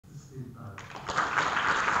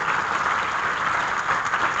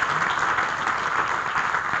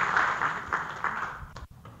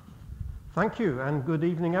Thank you, and good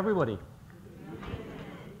evening, everybody.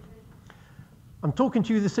 I'm talking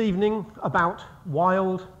to you this evening about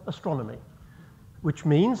wild astronomy, which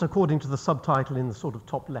means, according to the subtitle in the sort of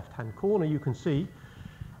top left-hand corner, you can see,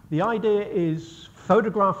 the idea is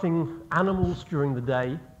photographing animals during the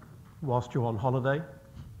day whilst you're on holiday,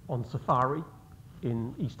 on safari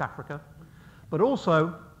in East Africa, but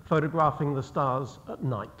also photographing the stars at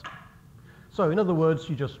night. So in other words,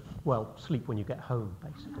 you just, well, sleep when you get home,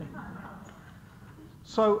 basically.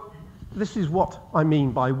 So this is what I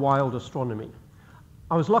mean by wild astronomy.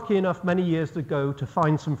 I was lucky enough many years ago to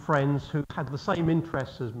find some friends who had the same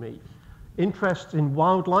interests as me. Interest in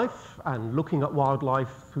wildlife and looking at wildlife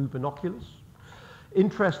through binoculars.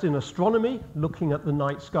 Interest in astronomy, looking at the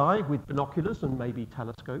night sky with binoculars and maybe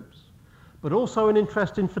telescopes. But also an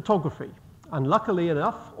interest in photography. And luckily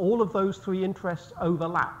enough, all of those three interests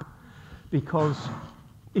overlap. Because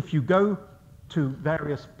if you go to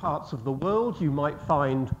various parts of the world, you might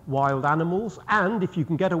find wild animals, and if you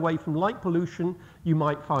can get away from light pollution, you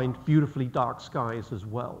might find beautifully dark skies as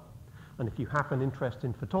well. And if you have an interest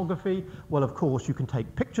in photography, well, of course, you can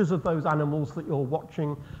take pictures of those animals that you're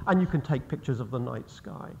watching, and you can take pictures of the night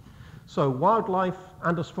sky. So wildlife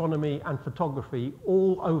and astronomy and photography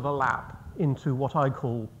all overlap into what I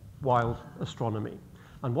call wild astronomy.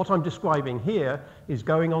 And what I'm describing here is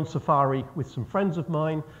going on safari with some friends of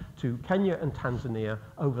mine to Kenya and Tanzania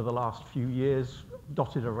over the last few years,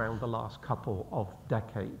 dotted around the last couple of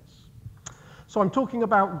decades. So I'm talking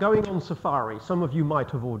about going on safari. Some of you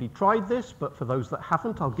might have already tried this, but for those that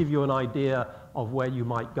haven't, I'll give you an idea of where you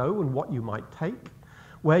might go and what you might take,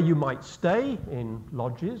 where you might stay in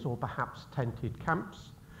lodges or perhaps tented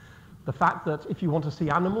camps. The fact that if you want to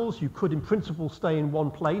see animals, you could in principle stay in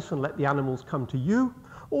one place and let the animals come to you,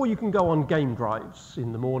 or you can go on game drives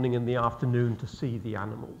in the morning and the afternoon to see the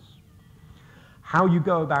animals. How you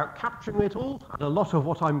go about capturing it all, and a lot of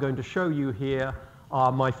what I'm going to show you here are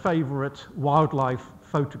my favorite wildlife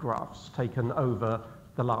photographs taken over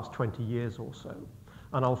the last 20 years or so.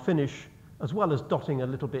 And I'll finish, as well as dotting a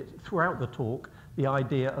little bit throughout the talk, the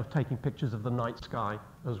idea of taking pictures of the night sky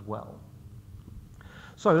as well.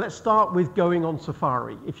 So let's start with going on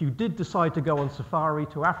safari. If you did decide to go on safari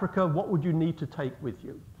to Africa, what would you need to take with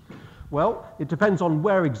you? Well, it depends on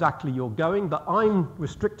where exactly you're going, but I'm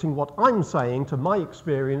restricting what I'm saying to my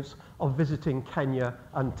experience of visiting Kenya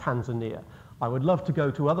and Tanzania. I would love to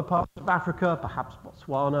go to other parts of Africa, perhaps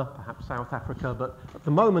Botswana, perhaps South Africa, but at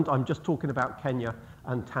the moment I'm just talking about Kenya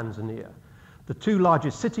and Tanzania. The two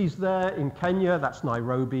largest cities there in Kenya, that's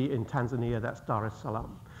Nairobi, in Tanzania, that's Dar es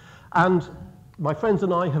Salaam. And my friends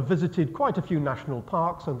and I have visited quite a few national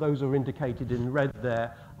parks, and those are indicated in red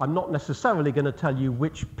there. I'm not necessarily going to tell you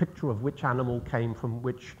which picture of which animal came from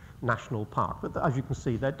which national park, but as you can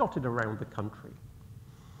see, they're dotted around the country.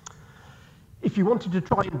 If you wanted to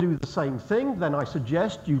try and do the same thing, then I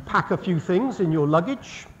suggest you pack a few things in your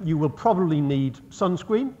luggage. You will probably need sun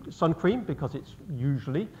cream, because it's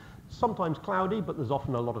usually sometimes cloudy, but there's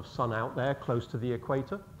often a lot of sun out there close to the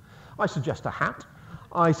equator. I suggest a hat.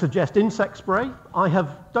 I suggest insect spray. I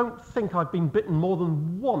don't think I've been bitten more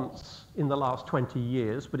than once in the last 20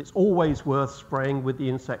 years, but it's always worth spraying with the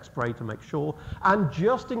insect spray to make sure. And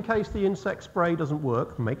just in case the insect spray doesn't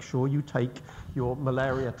work, make sure you take your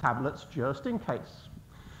malaria tablets just in case.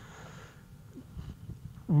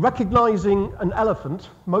 Recognizing an elephant,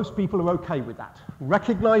 most people are okay with that.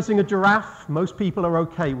 Recognizing a giraffe, most people are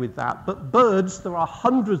okay with that. But birds, there are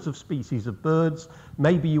hundreds of species of birds.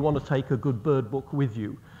 Maybe you want to take a good bird book with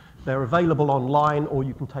you. They're available online, or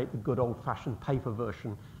you can take the good old-fashioned paper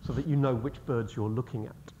version so that you know which birds you're looking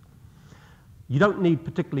at. You don't need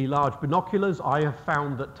particularly large binoculars. I have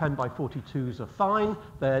found that 10 by 42s are fine.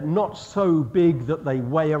 They're not so big that they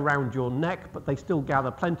weigh around your neck, but they still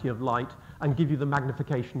gather plenty of light and give you the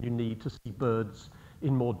magnification you need to see birds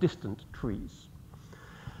in more distant trees.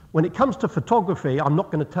 When it comes to photography, I'm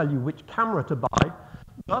not going to tell you which camera to buy,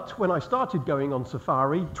 but when I started going on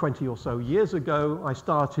safari 20 or so years ago, I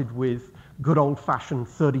started with good old-fashioned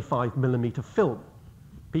 35mm film.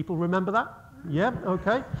 People remember that? Yeah?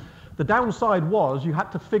 Okay. The downside was you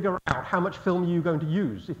had to figure out how much film you were going to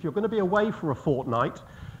use. If you're going to be away for a fortnight,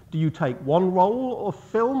 do you take one roll of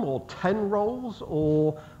film or 10 rolls?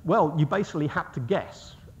 Or, well, you basically had to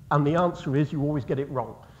guess. And the answer is you always get it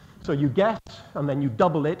wrong. So you guess, and then you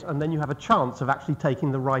double it, and then you have a chance of actually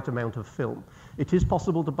taking the right amount of film. It is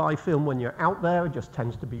possible to buy film when you're out there. It just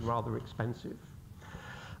tends to be rather expensive.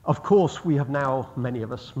 Of course, we have now, many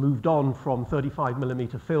of us, moved on from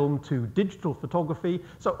 35mm film to digital photography.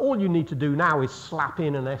 So all you need to do now is slap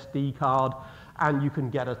in an SD card and you can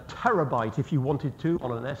get a terabyte if you wanted to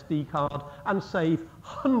on an SD card and save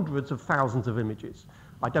hundreds of thousands of images.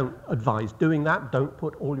 I don't advise doing that. Don't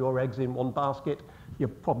put all your eggs in one basket. You're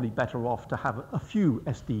probably better off to have a few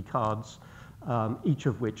SD cards, each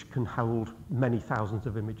of which can hold many thousands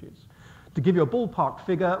of images. To give you a ballpark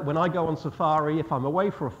figure, when I go on Safari, if I'm away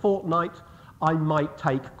for a fortnight, I might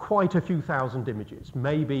take quite a few thousand images,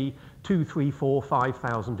 maybe 2, 3, 4,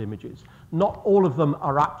 5,000 images. Not all of them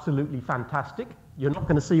are absolutely fantastic. You're not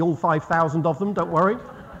going to see all 5,000 of them, don't worry.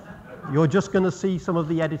 You're just going to see some of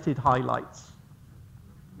the edited highlights.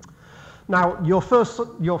 Now, your first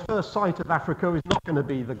sight of Africa is not going to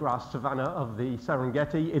be the grass savanna of the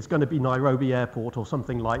Serengeti. It's going to be Nairobi Airport or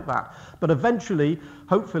something like that. But eventually,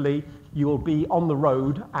 hopefully, you will be on the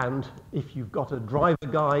road, and if you've got a driver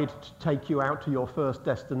guide to take you out to your first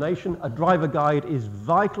destination, a driver guide is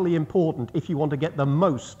vitally important if you want to get the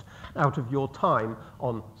most out of your time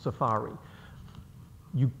on safari.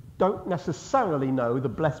 You don't necessarily know the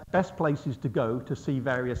best places to go to see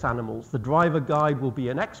various animals. The driver guide will be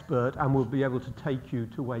an expert and will be able to take you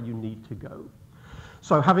to where you need to go.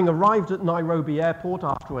 So having arrived at Nairobi Airport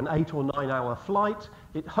after an 8 or 9 hour flight,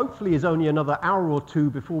 it hopefully is only another hour or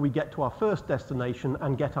two before we get to our first destination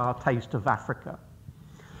and get our taste of Africa.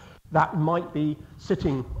 That might be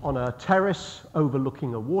sitting on a terrace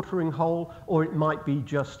overlooking a watering hole, or it might be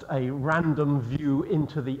just a random view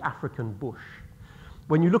into the African bush.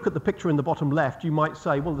 When you look at the picture in the bottom left, you might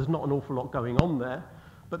say, well, there's not an awful lot going on there.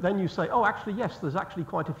 But then you say, oh, actually, yes, there's actually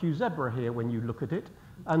quite a few zebra here when you look at it.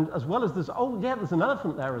 And as well as there's, oh, yeah, there's an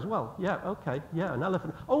elephant there as well. Yeah, okay, yeah, an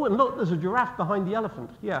elephant. Oh, and look, there's a giraffe behind the elephant.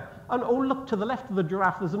 Yeah. And oh, look, to the left of the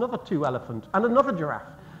giraffe, there's another 2 elephants and another giraffe.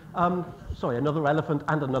 Sorry, another elephant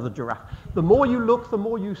and another giraffe. The more you look, the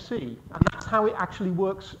more you see. And that's how it actually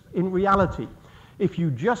works in reality. If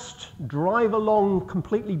you just drive along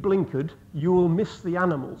completely blinkered, you will miss the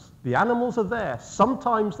animals. The animals are there.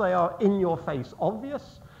 Sometimes they are in your face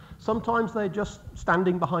obvious. Sometimes they're just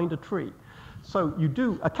standing behind a tree. So you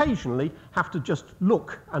do occasionally have to just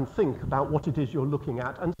look and think about what it is you're looking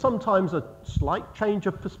at. And sometimes a slight change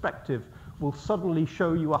of perspective will suddenly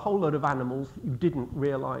show you a whole load of animals that you didn't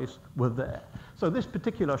realize were there. So this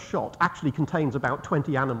particular shot actually contains about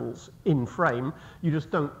 20 animals in frame. You just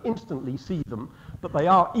don't instantly see them, but they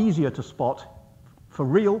are easier to spot for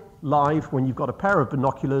real, live, when you've got a pair of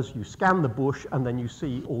binoculars, you scan the bush, and then you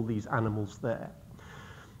see all these animals there.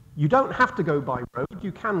 You don't have to go by road.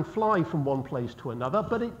 You can fly from one place to another,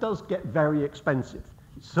 but it does get very expensive.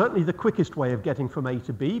 It's certainly the quickest way of getting from A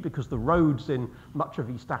to B, because the roads in much of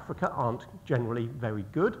East Africa aren't generally very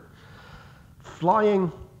good.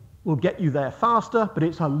 Flying will get you there faster, but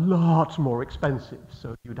it's a lot more expensive.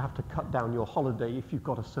 So you'd have to cut down your holiday if you've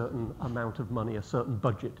got a certain amount of money, a certain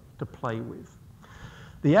budget to play with.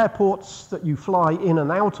 The airports that you fly in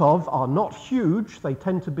and out of are not huge. They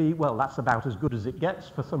tend to be, well, that's about as good as it gets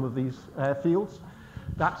for some of these airfields.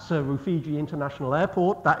 That's Rufiji International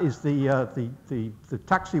Airport. That is the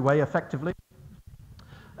taxiway, effectively.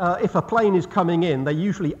 If a plane is coming in, they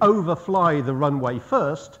usually overfly the runway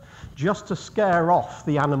first, just to scare off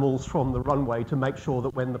the animals from the runway to make sure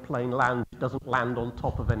that when the plane lands, it doesn't land on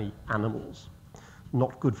top of any animals.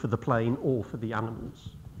 Not good for the plane or for the animals.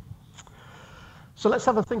 So let's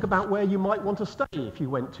have a think about where you might want to stay if you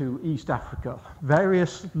went to East Africa.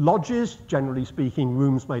 Various lodges, generally speaking,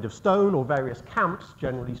 rooms made of stone, or various camps,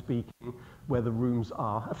 generally speaking, where the rooms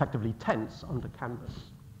are effectively tents under canvas.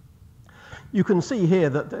 You can see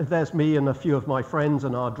here that there's me and a few of my friends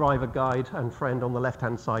and our driver guide and friend on the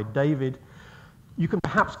left-hand side, David. You can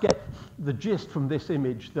perhaps get the gist from this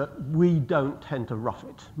image that we don't tend to rough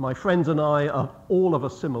it. My friends and I are all of a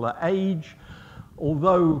similar age.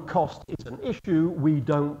 Although cost is an issue, we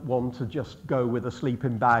don't want to just go with a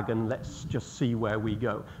sleeping bag and let's just see where we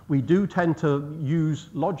go. We do tend to use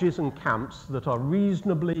lodges and camps that are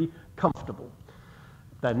reasonably comfortable.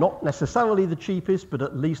 They're not necessarily the cheapest, but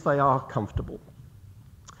at least they are comfortable.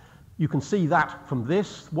 You can see that from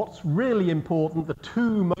this. What's really important, the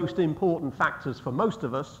 2 most important factors for most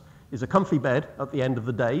of us, is a comfy bed at the end of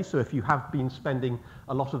the day. So if you have been spending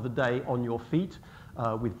a lot of the day on your feet,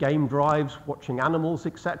 with game drives, watching animals,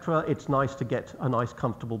 etc., it's nice to get a nice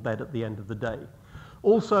comfortable bed at the end of the day.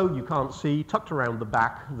 Also, you can't see, tucked around the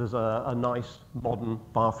back, there's a nice modern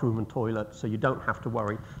bathroom and toilet, so you don't have to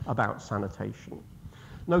worry about sanitation.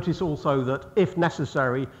 Notice also that, if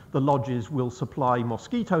necessary, the lodges will supply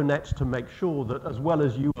mosquito nets to make sure that, as well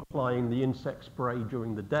as you applying the insect spray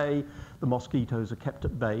during the day, the mosquitoes are kept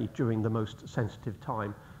at bay during the most sensitive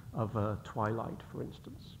time of twilight, for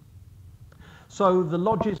instance. So the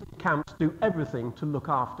lodges and camps do everything to look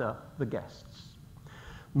after the guests.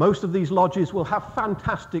 Most of these lodges will have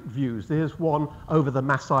fantastic views. There's one over the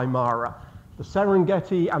Masai Mara. The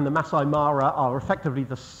Serengeti and the Masai Mara are effectively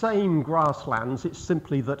the same grasslands. It's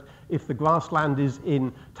simply that if the grassland is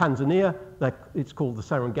in Tanzania, it's called the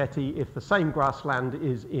Serengeti. If the same grassland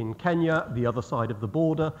is in Kenya, the other side of the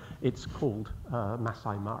border, it's called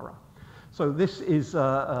Masai Mara. So this is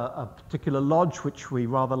a particular lodge which we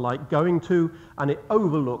rather like going to, and it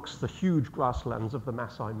overlooks the huge grasslands of the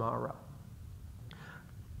Masai Mara.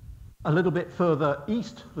 A little bit further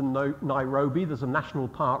east than Nairobi, there's a national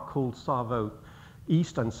park called Tsavo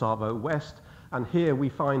East and Tsavo West, and here we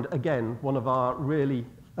find, again, one of our really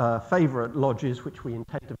favourite lodges, which we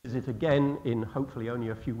intend to visit again in hopefully only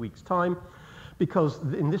a few weeks' time, because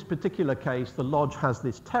in this particular case, the lodge has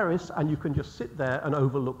this terrace, and you can just sit there and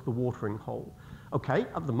overlook the watering hole. Okay,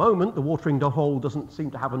 at the moment, the watering hole doesn't seem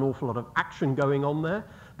to have an awful lot of action going on there,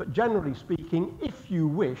 but generally speaking, if you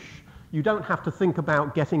wish, you don't have to think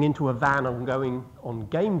about getting into a van and going on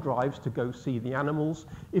game drives to go see the animals.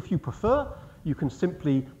 If you prefer, you can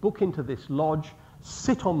simply book into this lodge,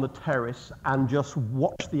 sit on the terrace, and just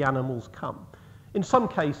watch the animals come. In some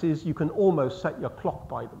cases, you can almost set your clock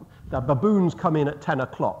by them. The baboons come in at 10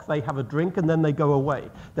 o'clock. They have a drink, and then they go away.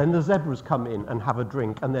 Then the zebras come in and have a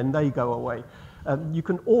drink, and then they go away. You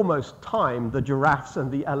can almost time the giraffes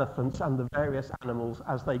and the elephants and the various animals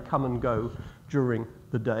as they come and go during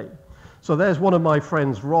the day. So there's one of my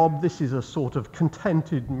friends, Rob. This is a sort of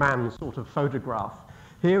contented man sort of photograph.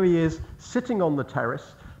 Here he is sitting on the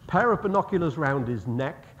terrace, pair of binoculars round his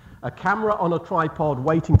neck, a camera on a tripod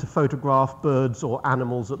waiting to photograph birds or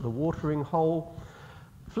animals at the watering hole,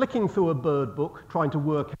 flicking through a bird book, trying to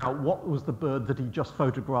work out what was the bird that he just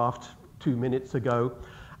photographed 2 minutes ago.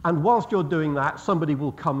 And whilst you're doing that, somebody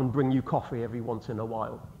will come and bring you coffee every once in a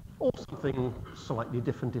while, or something slightly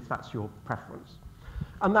different if that's your preference.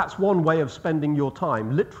 And that's one way of spending your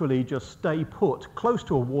time. Literally just stay put close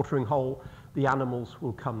to a watering hole, the animals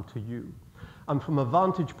will come to you. And from a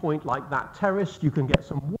vantage point like that terrace, you can get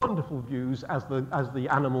some wonderful views as the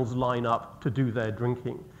animals line up to do their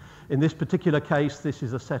drinking. In this particular case, this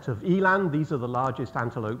is a set of eland. These are the largest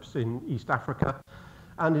antelopes in East Africa.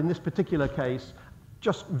 And in this particular case,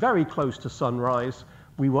 just very close to sunrise,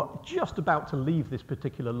 we were just about to leave this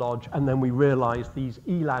particular lodge, and then we realized these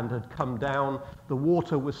eland had come down. The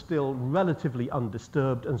water was still relatively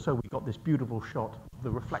undisturbed, and so we got this beautiful shot of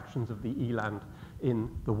the reflections of the eland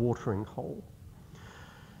in the watering hole.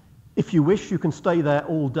 If you wish, you can stay there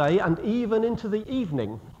all day and even into the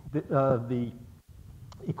evening. The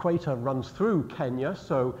equator runs through Kenya,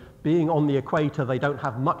 so being on the equator, they don't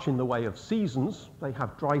have much in the way of seasons. They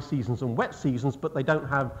have dry seasons and wet seasons, but they don't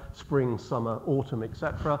have spring, summer, autumn,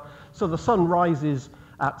 etc. So the sun rises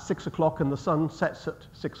at 6 o'clock and the sun sets at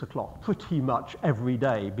 6 o'clock pretty much every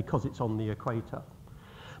day because it's on the equator.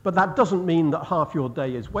 But that doesn't mean that half your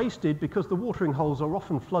day is wasted, because the watering holes are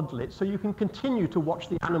often floodlit, so you can continue to watch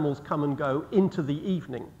the animals come and go into the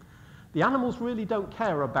evening. The animals really don't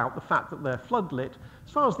care about the fact that they're floodlit.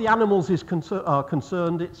 As far as the animals are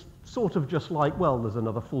concerned, it's sort of just like, well, there's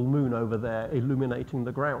another full moon over there illuminating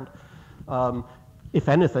the ground. If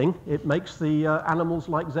anything, it makes the animals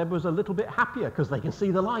like zebras a little bit happier because they can see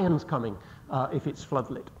the lions coming if it's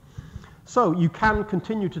floodlit. So you can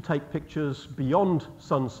continue to take pictures beyond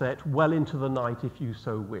sunset, well into the night if you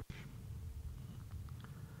so wish.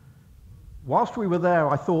 Whilst we were there,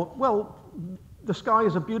 I thought, well, the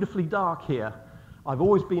skies are beautifully dark here. I've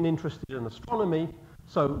always been interested in astronomy,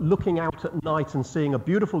 so looking out at night and seeing a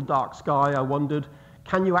beautiful dark sky, I wondered,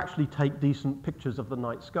 can you actually take decent pictures of the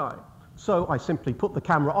night sky? So I simply put the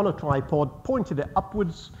camera on a tripod, pointed it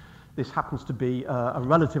upwards. This happens to be a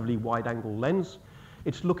relatively wide-angle lens.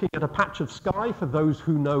 It's looking at a patch of sky for those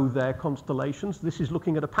who know their constellations. This is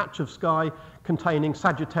looking at a patch of sky containing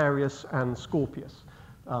Sagittarius and Scorpius.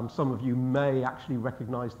 Some of you may actually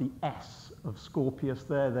recognize the S of Scorpius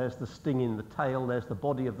there. There's the sting in the tail, there's the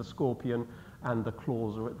body of the scorpion, and the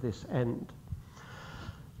claws are at this end.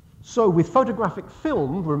 So with photographic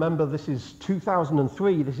film, remember this is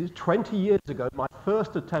 2003, this is 20 years ago, my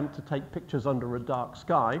first attempt to take pictures under a dark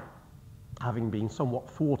sky, having been somewhat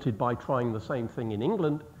thwarted by trying the same thing in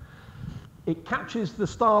England. It catches the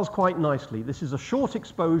stars quite nicely. This is a short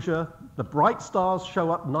exposure, the bright stars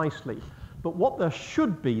show up nicely. But what there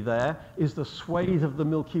should be there is the swathe of the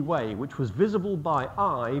Milky Way, which was visible by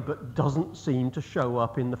eye, but doesn't seem to show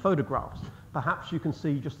up in the photographs. Perhaps you can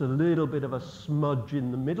see just a little bit of a smudge in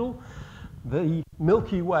the middle. The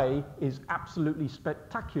Milky Way is absolutely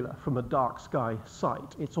spectacular from a dark sky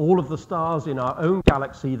sight. It's all of the stars in our own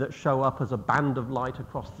galaxy that show up as a band of light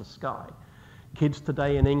across the sky. Kids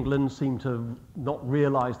today in England seem to not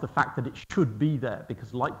realize the fact that it should be there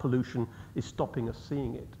because light pollution is stopping us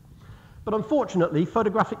seeing it. But unfortunately,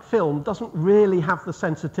 photographic film doesn't really have the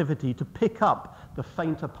sensitivity to pick up the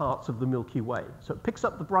fainter parts of the Milky Way. So it picks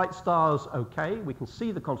up the bright stars, okay, we can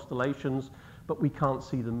see the constellations, but we can't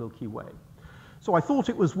see the Milky Way. So I thought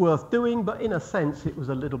it was worth doing, but in a sense it was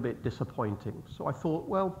a little bit disappointing. So I thought,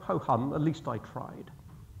 well, ho-hum, at least I tried.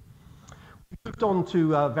 We moved on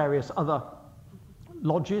to various other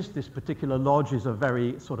lodges. This particular lodge is a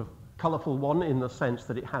very sort of colourful one in the sense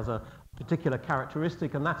that it has a particular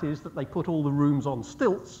characteristic, and that is that they put all the rooms on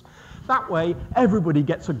stilts. That way, everybody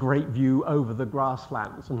gets a great view over the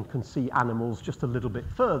grasslands and can see animals just a little bit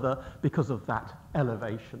further because of that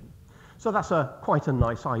elevation. So that's quite a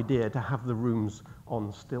nice idea to have the rooms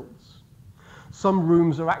on stilts. Some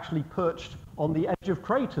rooms are actually perched on the edge of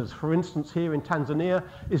craters. For instance, here in Tanzania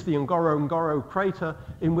is the Ngorongoro crater,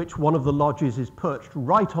 in which one of the lodges is perched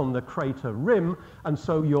right on the crater rim, and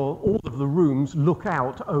so all of the rooms look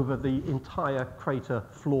out over the entire crater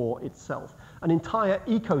floor itself, an entire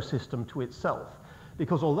ecosystem to itself.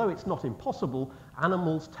 Because although it's not impossible,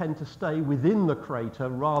 animals tend to stay within the crater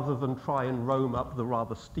rather than try and roam up the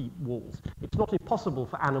rather steep walls. It's not impossible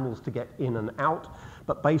for animals to get in and out,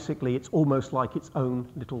 but basically it's almost like its own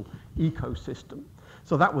little ecosystem.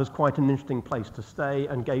 So that was quite an interesting place to stay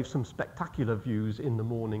and gave some spectacular views in the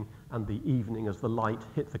morning and the evening as the light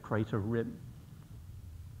hit the crater rim.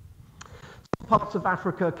 Some parts of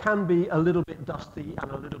Africa can be a little bit dusty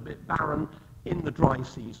and a little bit barren in the dry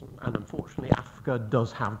season, and unfortunately Africa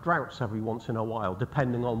does have droughts every once in a while,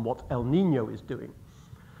 depending on what El Nino is doing.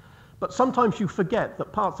 But sometimes you forget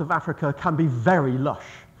that parts of Africa can be very lush.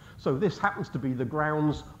 So this happens to be the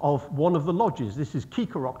grounds of one of the lodges. This is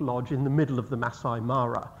Kikorok Lodge in the middle of the Masai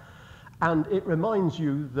Mara. And it reminds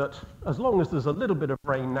you that as long as there's a little bit of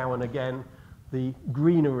rain now and again, the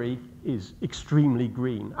greenery is extremely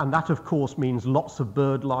green. And that, of course, means lots of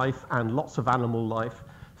bird life and lots of animal life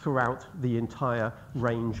throughout the entire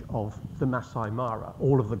range of the Masai Mara.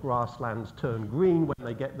 All of the grasslands turn green when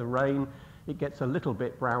they get the rain. It gets a little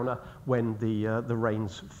bit browner when the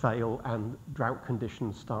rains fail and drought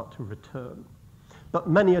conditions start to return. But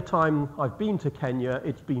many a time I've been to Kenya,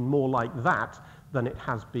 it's been more like that than it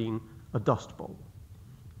has been a dust bowl.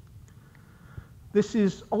 This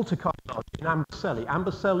is Oltekai Lodge in Amboseli.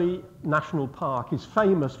 Amboseli National Park is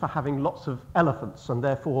famous for having lots of elephants, and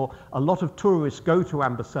therefore a lot of tourists go to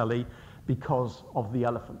Amboseli because of the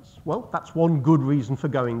elephants. Well, that's one good reason for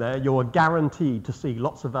going there. You're guaranteed to see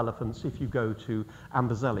lots of elephants if you go to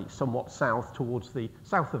Amboseli, somewhat south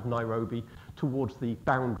of Nairobi, towards the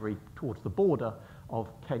boundary, towards the border of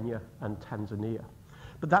Kenya and Tanzania.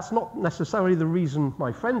 But that's not necessarily the reason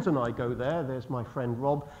my friends and I go there. There's my friend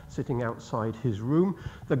Rob sitting outside his room.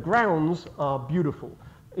 The grounds are beautiful.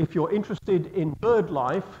 If you're interested in bird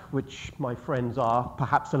life, which my friends are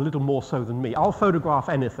perhaps a little more so than me, I'll photograph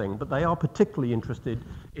anything, but they are particularly interested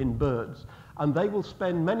in birds. And they will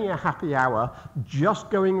spend many a happy hour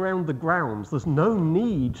just going around the grounds. There's no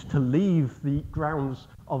need to leave the grounds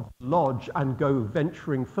of the lodge and go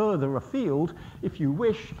venturing further afield. If you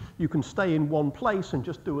wish, you can stay in one place and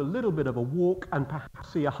just do a little bit of a walk and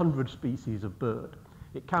perhaps see 100 species of bird.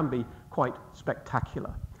 It can be quite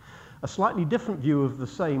spectacular. A slightly different view of the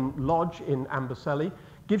same lodge in Amboseli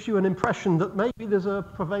gives you an impression that maybe there's a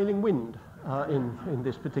prevailing wind in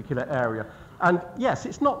this particular area. And yes,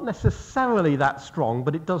 it's not necessarily that strong,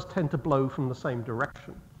 but it does tend to blow from the same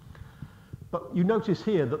direction. But you notice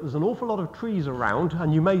here that there's an awful lot of trees around,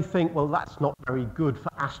 and you may think, well, that's not very good for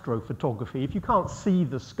astrophotography. If you can't see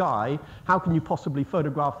the sky, how can you possibly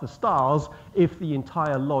photograph the stars if the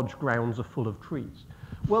entire lodge grounds are full of trees?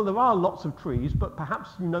 Well, there are lots of trees, but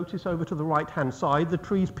perhaps you notice over to the right-hand side, the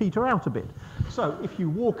trees peter out a bit. So if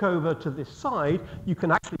you walk over to this side, you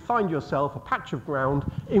can actually find yourself a patch of ground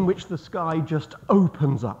in which the sky just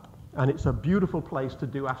opens up. And it's a beautiful place to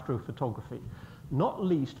do astrophotography, not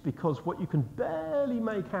least because what you can barely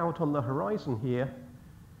make out on the horizon here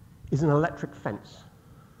is an electric fence.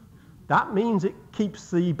 That means it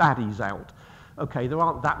keeps the baddies out. Okay, there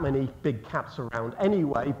aren't that many big cats around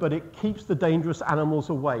anyway, but it keeps the dangerous animals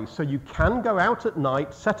away. So you can go out at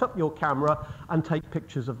night, set up your camera, and take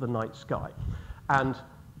pictures of the night sky. And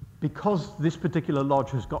because this particular lodge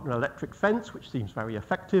has got an electric fence, which seems very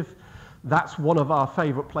effective, that's one of our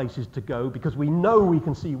favorite places to go because we know we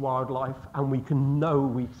can see wildlife and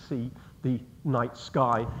we see the night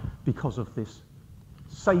sky because of this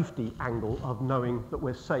safety angle of knowing that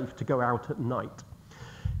we're safe to go out at night.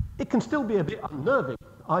 It can still be a bit unnerving.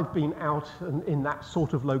 I've been out in that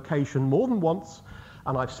sort of location more than once,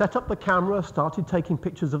 And I've set up the camera, started taking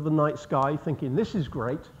pictures of the night sky, thinking this is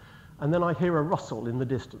great, and then I hear a rustle in the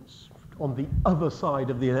distance on the other side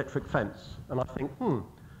of the electric fence. And I think,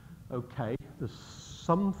 okay, there's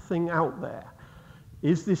something out there.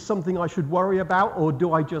 Is this something I should worry about, or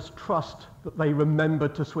do I just trust that they remember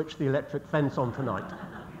to switch the electric fence on tonight?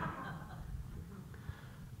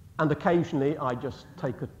 And occasionally I just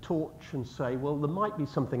take a torch and say, well, there might be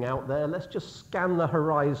something out there. Let's just scan the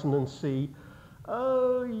horizon and see,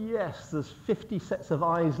 oh yes, there's 50 sets of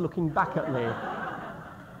eyes looking back at me.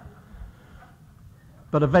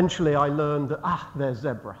 But eventually I learned that, there's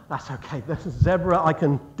zebra. That's okay, there's zebra I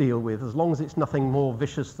can deal with, as long as it's nothing more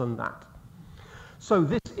vicious than that. So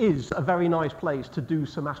this is a very nice place to do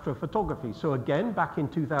some astrophotography. So again, back in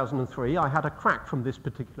 2003, I had a crack from this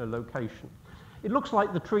particular location. It looks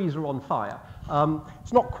like the trees are on fire.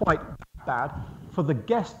 It's not quite bad. For the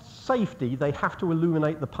guests' safety, they have to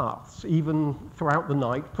illuminate the paths, even throughout the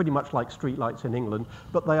night, pretty much like streetlights in England,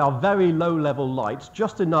 but they are very low-level lights,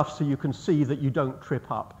 just enough so you can see that you don't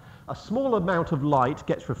trip up. A small amount of light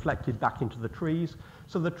gets reflected back into the trees,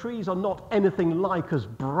 so the trees are not anything like as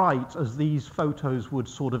bright as these photos would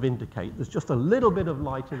sort of indicate. There's just a little bit of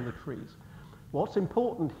light in the trees. What's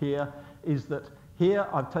important here is that here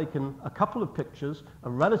I've taken a couple of pictures, a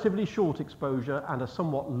relatively short exposure and a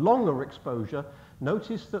somewhat longer exposure.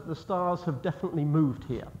 Notice that the stars have definitely moved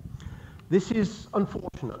here. This is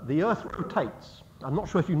unfortunate. The Earth rotates. I'm not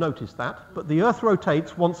sure if you noticed that, but the Earth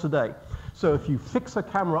rotates once a day. So if you fix a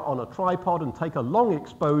camera on a tripod and take a long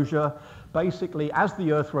exposure, basically as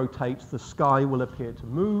the Earth rotates, the sky will appear to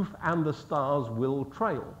move and the stars will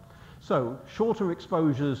trail. So shorter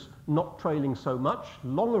exposures, not trailing so much.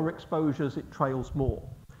 Longer exposures, it trails more.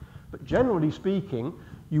 But generally speaking,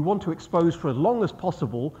 you want to expose for as long as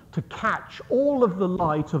possible to catch all of the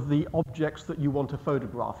light of the objects that you want to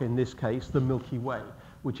photograph, in this case, the Milky Way,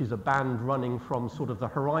 which is a band running from sort of the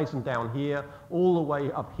horizon down here, all the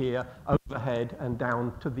way up here, overhead, and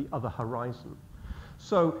down to the other horizon.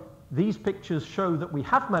 So these pictures show that we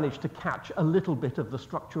have managed to catch a little bit of the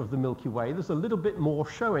structure of the Milky Way. There's a little bit more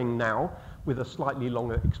showing now with a slightly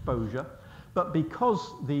longer exposure. But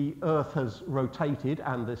because the Earth has rotated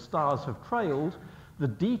and the stars have trailed, the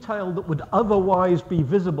detail that would otherwise be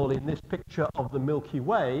visible in this picture of the Milky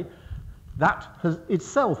Way, that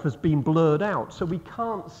itself has been blurred out. So we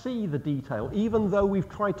can't see the detail. Even though we've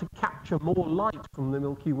tried to capture more light from the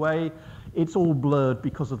Milky Way, it's all blurred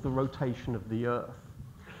because of the rotation of the Earth.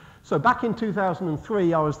 So back in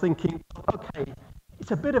 2003, I was thinking, okay,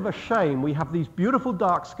 it's a bit of a shame. We have these beautiful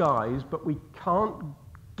dark skies, but we can't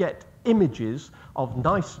get images of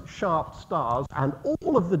nice, sharp stars and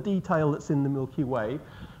all of the detail that's in the Milky Way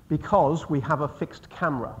because we have a fixed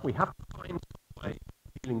camera. We have to find some way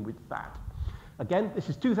of dealing with that. Again, this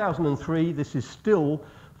is 2003. This is still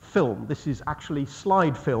film. This is actually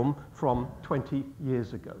slide film from 20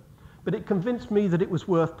 years ago. But it convinced me that it was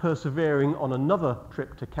worth persevering on another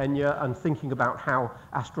trip to Kenya and thinking about how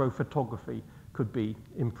astrophotography could be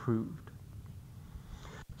improved.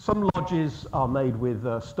 Some lodges are made with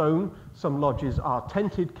stone, some lodges are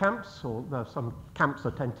tented camps, or some camps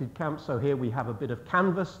are tented camps. So here we have a bit of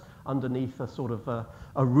canvas underneath a sort of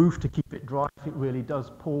a roof to keep it dry if it really does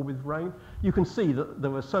pour with rain. You can see that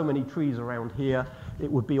there are so many trees around here,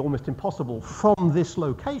 it would be almost impossible from this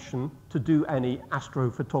location to do any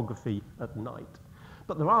astrophotography at night.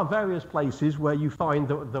 But there are various places where you find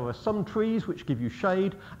that there are some trees which give you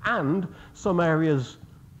shade and some areas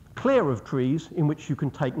clear of trees in which you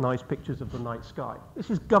can take nice pictures of the night sky. This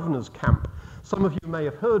is Governor's Camp. Some of you may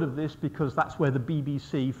have heard of this because that's where the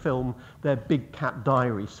BBC film their Big Cat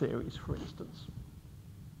Diary series, for instance.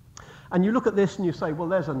 And you look at this and you say, well,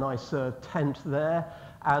 there's a nice tent there,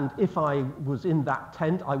 and if I was in that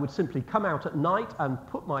tent, I would simply come out at night and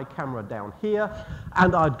put my camera down here,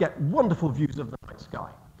 and I'd get wonderful views of the night sky.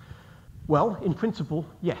 Well, in principle,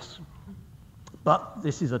 yes. But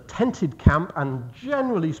this is a tented camp, and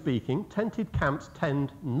generally speaking, tented camps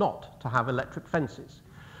tend not to have electric fences,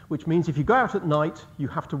 which means if you go out at night, you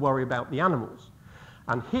have to worry about the animals.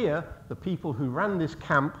 And here, the people who ran this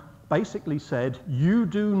camp basically said, you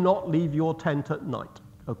do not leave your tent at night,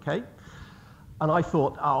 okay? And I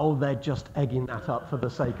thought, oh, they're just egging that up for the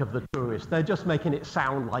sake of the tourists. They're just making it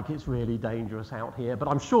sound like it's really dangerous out here, but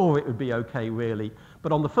I'm sure it would be okay, really.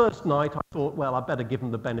 But on the first night, I thought, well, I better give them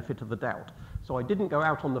the benefit of the doubt. So I didn't go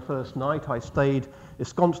out on the first night. I stayed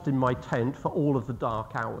ensconced in my tent for all of the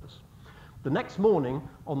dark hours. The next morning,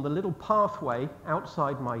 on the little pathway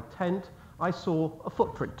outside my tent, I saw a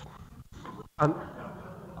footprint. And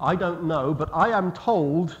I don't know, but I am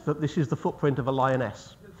told that this is the footprint of a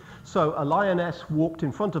lioness. So a lioness walked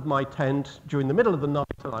in front of my tent during the middle of the night,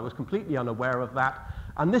 and I was completely unaware of that.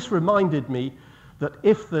 And this reminded me that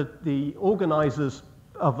if the organizers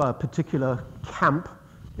of a particular camp,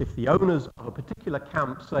 if the owners of a particular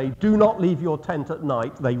camp say, do not leave your tent at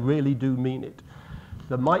night, they really do mean it.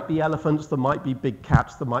 There might be elephants, there might be big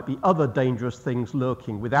cats, there might be other dangerous things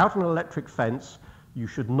lurking. Without an electric fence, you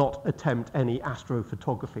should not attempt any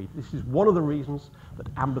astrophotography. This is one of the reasons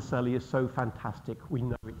that Ambercelli is so fantastic. We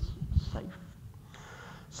know it's safe.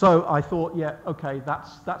 So I thought, yeah, okay,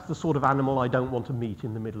 that's the sort of animal I don't want to meet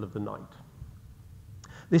in the middle of the night.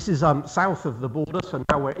 This is south of the border, so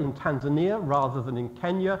now we're in Tanzania rather than in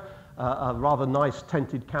Kenya, a rather nice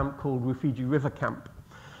tented camp called Rufiji River Camp.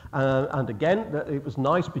 And again, it was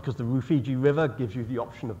nice because the Rufiji River gives you the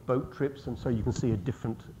option of boat trips, and so you can see a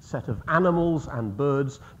different set of animals and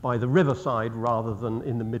birds by the riverside rather than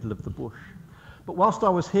in the middle of the bush. But whilst I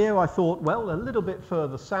was here, I thought, well, a little bit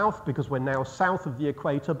further south, because we're now south of the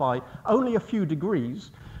equator by only a few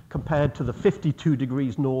degrees, compared to the 52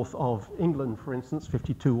 degrees north of England, for instance,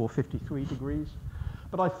 52 or 53 degrees.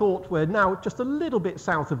 But I thought we're now just a little bit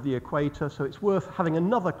south of the equator, so it's worth having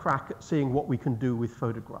another crack at seeing what we can do with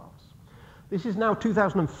photographs. This is now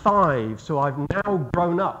 2005, so I've now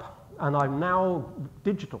grown up, and I'm now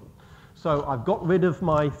digital. So I've got rid of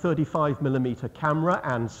my 35mm camera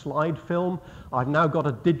and slide film. I've now got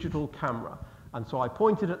a digital camera. And so I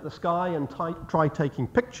pointed at the sky and tried taking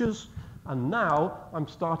pictures. And now I'm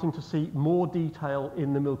starting to see more detail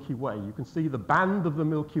in the Milky Way. You can see the band of the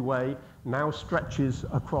Milky Way now stretches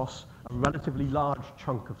across a relatively large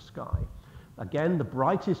chunk of sky. Again, the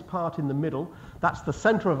brightest part in the middle, that's the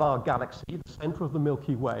center of our galaxy, the center of the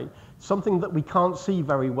Milky Way, something that we can't see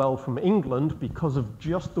very well from England because of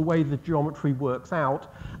just the way the geometry works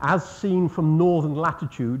out. As seen from northern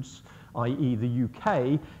latitudes, i.e. the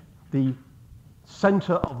UK, the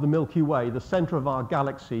center of the Milky Way, the center of our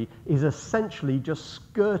galaxy, is essentially just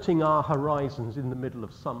skirting our horizons in the middle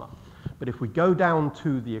of summer. But if we go down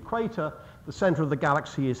to the equator, the center of the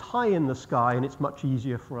galaxy is high in the sky, and it's much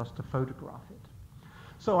easier for us to photograph it.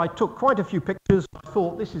 So I took quite a few pictures. I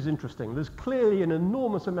thought, this is interesting. There's clearly an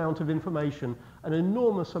enormous amount of information, an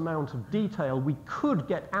enormous amount of detail we could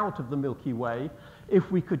get out of the Milky Way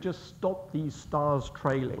if we could just stop these stars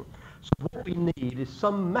trailing. So what we need is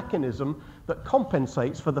some mechanism that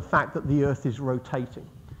compensates for the fact that the Earth is rotating.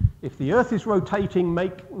 If the Earth is rotating,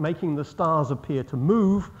 making the stars appear to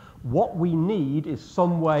move, what we need is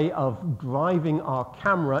some way of driving our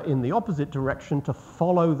camera in the opposite direction to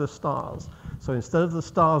follow the stars. So instead of the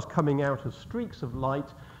stars coming out as streaks of light,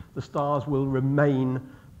 the stars will remain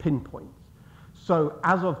pinpoints. So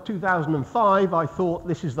as of 2005, I thought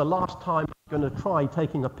this is the last time I'm going to try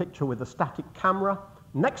taking a picture with a static camera.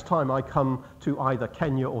 Next time I come to either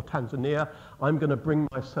Kenya or Tanzania, I'm going to bring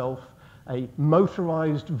myself a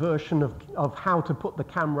motorized version of how to put the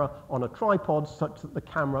camera on a tripod such that the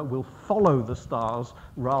camera will follow the stars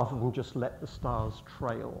rather than just let the stars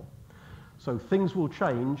trail. So things will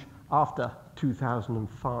change after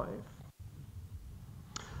 2005.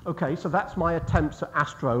 Okay, so that's my attempts at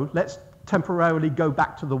astro. Let's temporarily go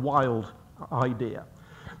back to the wild idea.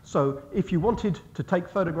 So if you wanted to take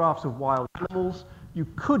photographs of wild animals, you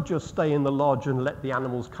could just stay in the lodge and let the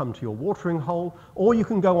animals come to your watering hole, or you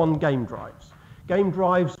can go on game drives. Game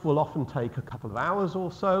drives will often take a couple of hours or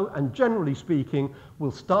so, and generally speaking,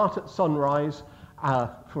 will start at sunrise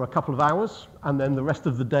for a couple of hours, and then the rest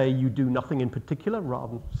of the day you do nothing in particular,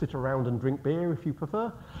 rather than sit around and drink beer if you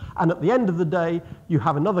prefer. And at the end of the day, you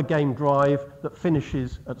have another game drive that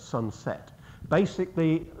finishes at sunset.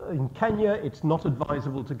 Basically, in Kenya, it's not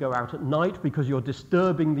advisable to go out at night because you're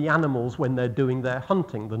disturbing the animals when they're doing their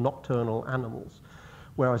hunting, the nocturnal animals.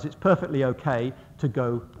 Whereas it's perfectly okay to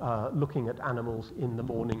go looking at animals in the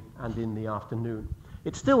morning and in the afternoon.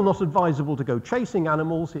 It's still not advisable to go chasing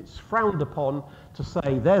animals. It's frowned upon to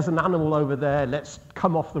say, there's an animal over there, let's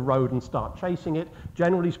come off the road and start chasing it.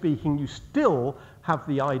 Generally speaking, you still have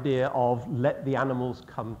the idea of let the animals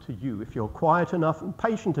come to you. If you're quiet enough and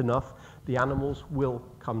patient enough, the animals will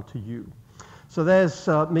come to you. So there's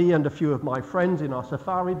me and a few of my friends in our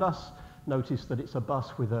safari bus. Notice that it's a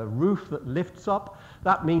bus with a roof that lifts up.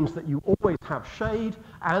 That means that you always have shade,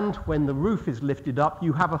 and when the roof is lifted up,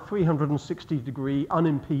 you have a 360-degree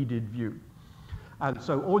unimpeded view. And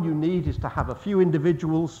so all you need is to have a few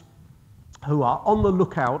individuals who are on the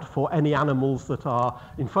lookout for any animals that are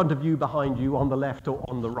in front of you, behind you, on the left or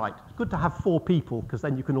on the right. It's good to have 4 people, because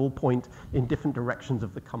then you can all point in different directions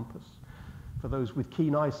of the compass. For those with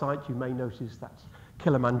keen eyesight, you may notice that's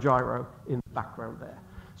Kilimanjaro in the background there.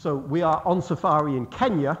 So we are on safari in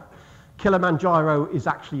Kenya. Kilimanjaro is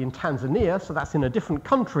actually in Tanzania, so that's in a different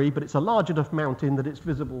country, but it's a large enough mountain that it's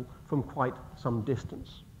visible from quite some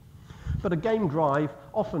distance. But a game drive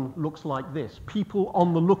often looks like this, people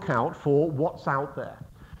on the lookout for what's out there.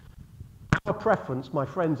 Our preference, my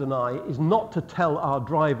friends and I, is not to tell our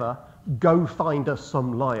driver, go find us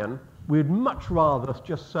some lion. We'd much rather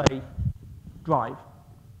just say, drive,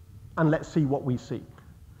 and let's see what we see.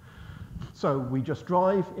 So we just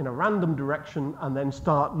drive in a random direction and then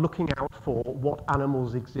start looking out for what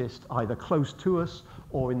animals exist either close to us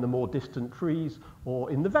or in the more distant trees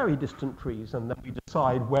or in the very distant trees, and then we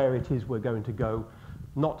decide where it is we're going to go,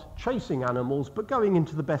 not chasing animals, but going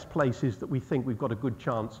into the best places that we think we've got a good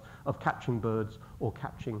chance of catching birds or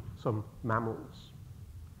catching some mammals.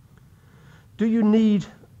 Do you need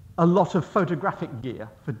a lot of photographic gear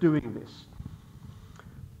for doing this?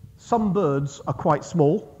 Some birds are quite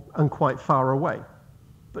small and quite far away.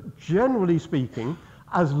 But generally speaking,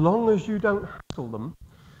 as long as you don't hassle them,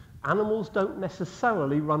 animals don't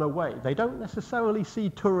necessarily run away. They don't necessarily see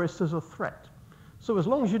tourists as a threat. So as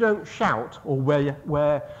long as you don't shout or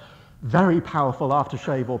wear very powerful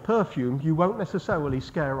aftershave or perfume, you won't necessarily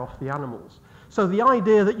scare off the animals. So the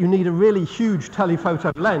idea that you need a really huge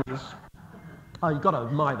telephoto lens, you've got to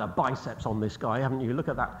admire the biceps on this guy, haven't you? Look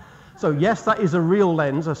at that. So yes, that is a real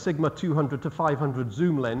lens, a Sigma 200 to 500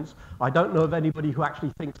 zoom lens. I don't know of anybody who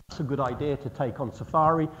actually thinks it's a good idea to take on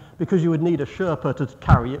safari, because you would need a Sherpa to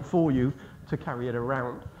carry it for you, to carry it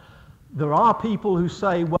around. There are people who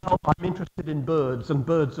say, well, I'm interested in birds, and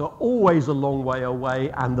birds are always a long way away,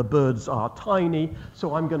 and the birds are tiny,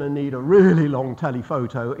 so I'm going to need a really long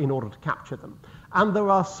telephoto in order to capture them. And there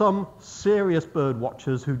are some serious bird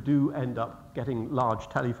watchers who do end up getting large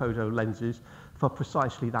telephoto lenses for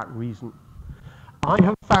precisely that reason. I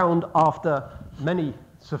have found after many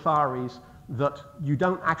safaris that you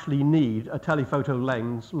don't actually need a telephoto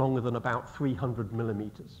lens longer than about 300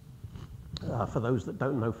 millimeters. For those that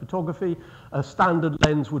don't know photography, a standard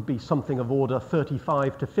lens would be something of order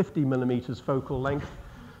 35 to 50 millimeters focal length.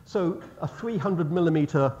 So a 300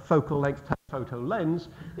 millimeter focal length telephoto lens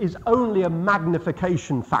is only a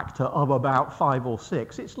magnification factor of about 5 or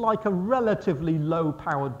 6. It's like a relatively low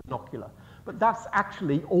powered binocular. But that's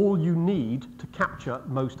actually all you need to capture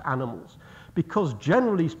most animals, because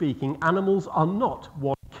generally speaking, animals are not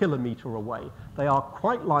 1 kilometer away. They are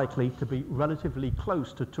quite likely to be relatively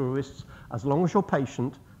close to tourists as long as you're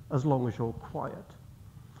patient, as long as you're quiet.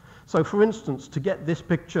 So for instance, to get this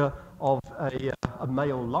picture of a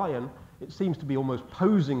male lion, it seems to be almost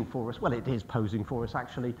posing for us. Well, it is posing for us,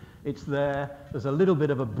 actually. It's there. There's a little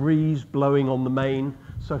bit of a breeze blowing on the mane,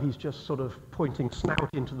 so he's just sort of pointing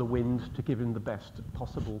snout into the wind to give him the best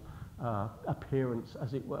possible appearance,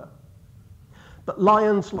 as it were. But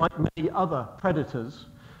lions, like many other predators,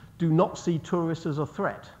 do not see tourists as a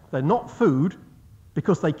threat. They're not food,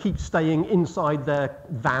 because they keep staying inside their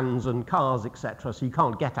vans and cars, etc., so you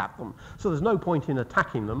can't get at them. So there's no point in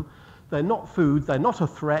attacking them. They're not food, they're not a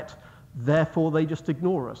threat, therefore they just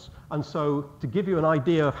ignore us. And so to give you an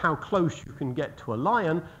idea of how close you can get to a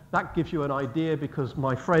lion, that gives you an idea, because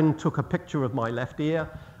my friend took a picture of my left ear,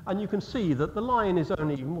 and you can see that the lion is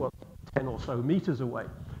only, what, 10 or so meters away.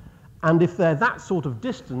 And if they're that sort of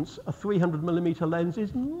distance, a 300 millimeter lens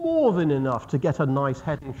is more than enough to get a nice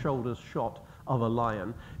head and shoulders shot of a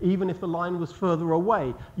lion. Even if the lion was further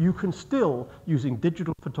away, you can still, using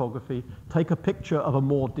digital photography, take a picture of a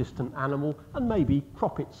more distant animal and maybe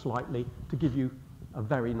crop it slightly to give you a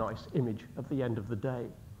very nice image at the end of the day.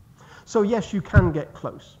 So yes, you can get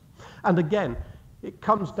close. And again, it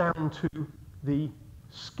comes down to the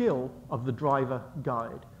skill of the driver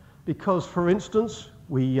guide. Because, for instance,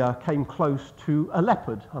 we came close to a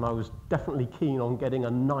leopard, and I was definitely keen on getting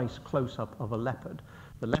a nice close-up of a leopard.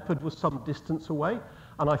 The leopard was some distance away,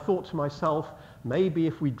 and I thought to myself, maybe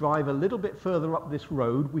if we drive a little bit further up this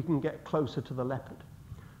road, we can get closer to the leopard.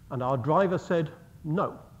 And our driver said,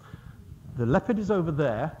 no, the leopard is over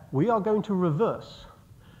there, we are going to reverse,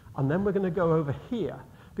 and then we're going to go over here,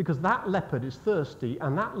 because that leopard is thirsty,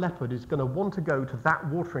 and that leopard is going to want to go to that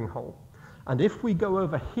watering hole. And if we go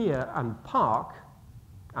over here and park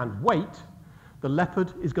and wait, the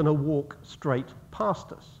leopard is going to walk straight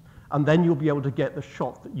past us. And then you'll be able to get the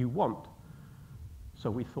shot that you want. So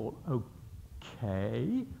we thought,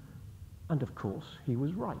 okay. And of course, he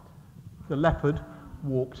was right. The leopard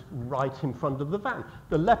walked right in front of the van.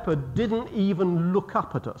 The leopard didn't even look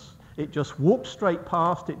up at us. It just walked straight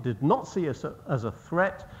past. It did not see us as a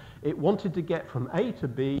threat. It wanted to get from A to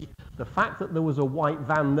B. The fact that there was a white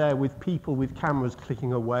van there with people with cameras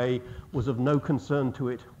clicking away was of no concern to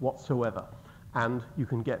it whatsoever. And you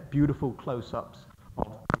can get beautiful close-ups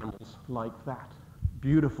of animals like that.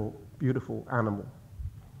 Beautiful, beautiful animal.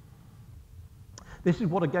 This is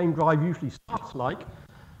what a game drive usually starts like.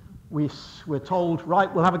 We're told,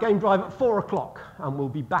 right, we'll have a game drive at 4 o'clock and we'll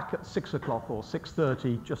be back at 6 o'clock or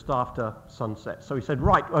 6:30 just after sunset. So he said,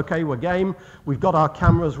 right, okay, we're game. We've got our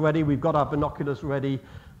cameras ready. We've got our binoculars ready.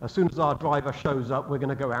 As soon as our driver shows up, we're going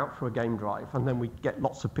to go out for a game drive. And then we get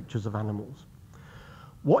lots of pictures of animals.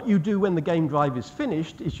 What you do when the game drive is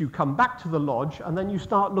finished is you come back to the lodge and then you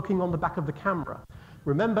start looking on the back of the camera.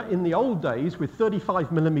 Remember, in the old days, with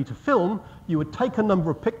 35mm film, you would take a number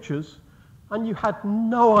of pictures and you had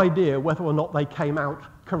no idea whether or not they came out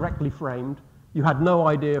correctly framed. You had no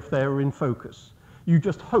idea if they were in focus. You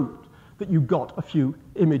just hoped that you got a few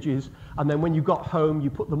images, and then when you got home, you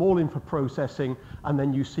put them all in for processing, and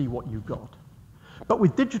then you see what you got. But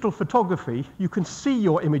with digital photography, you can see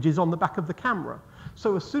your images on the back of the camera.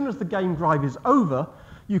 So as soon as the game drive is over,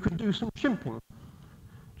 you can do some chimping.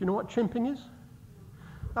 Do you know what chimping is?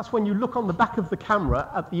 That's when you look on the back of the camera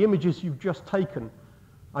at the images you've just taken,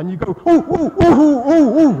 and you go, ooh, ooh, ooh,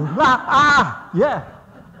 ooh, ooh, ooh, yeah.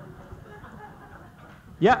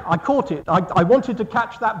 Yeah, I caught it. I wanted to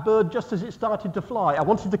catch that bird just as it started to fly. I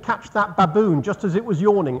wanted to catch that baboon just as it was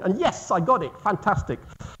yawning. And yes, I got it. Fantastic.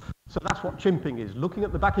 So that's what chimping is, looking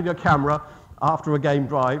at the back of your camera after a game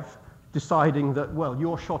drive, deciding that, well,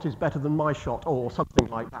 your shot is better than my shot, or something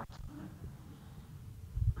like that.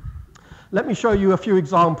 Let me show you a few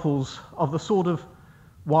examples of the sort of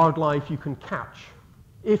wildlife you can catch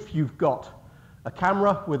if you've got a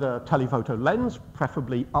camera with a telephoto lens,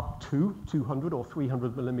 preferably up to 200 or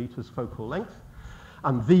 300 millimeters focal length.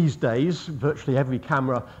 And these days, virtually every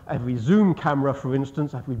camera, every zoom camera, for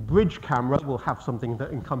instance, every bridge camera will have something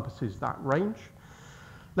that encompasses that range.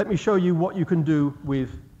 Let me show you what you can do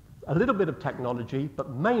with a little bit of technology,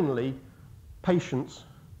 but mainly patience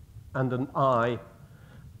and an eye,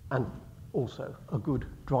 and also a good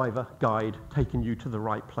driver guide taking you to the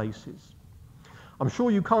right places. I'm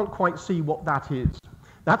sure you can't quite see what that is.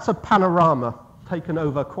 That's a panorama taken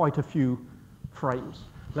over quite a few frames.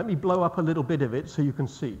 Let me blow up a little bit of it so you can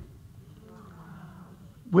see.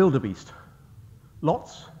 Wildebeest.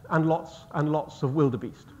 Lots and lots and lots of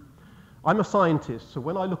wildebeest. I'm a scientist, so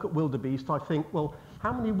when I look at wildebeest, I think, well,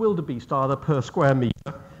 how many wildebeest are there per square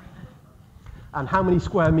meter? And how many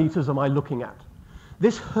square meters am I looking at?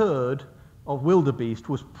 This herd of wildebeest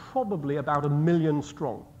was probably about 1 million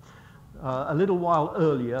strong. A little while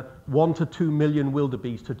earlier, 1 to 2 million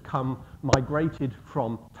wildebeest had migrated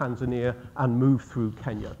from Tanzania and moved through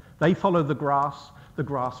Kenya. They follow the grass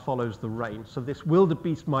follows the rain. So this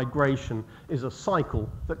wildebeest migration is a cycle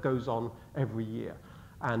that goes on every year.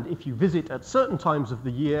 And if you visit at certain times of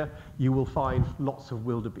the year, you will find lots of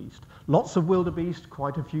wildebeest. Lots of wildebeest,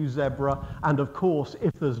 quite a few zebra, and of course,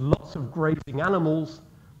 if there's lots of grazing animals,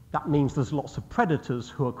 that means there's lots of predators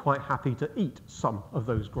who are quite happy to eat some of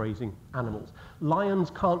those grazing animals.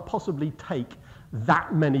 Lions can't possibly take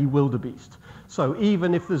that many wildebeest. So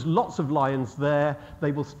even if there's lots of lions there,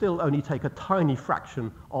 they will still only take a tiny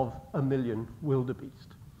fraction of 1 million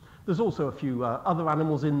wildebeest. There's also a few other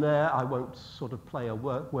animals in there. I won't sort of play a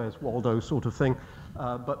Where's Waldo sort of thing,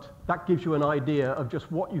 but that gives you an idea of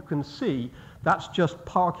just what you can see. That's just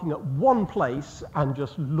parking at one place and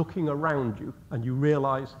just looking around you, and you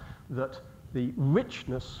realize that the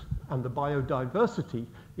richness and the biodiversity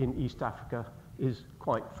in East Africa is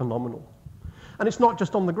quite phenomenal. And it's not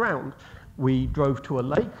just on the ground. We drove to a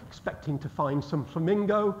lake expecting to find some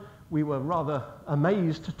flamingo. We were rather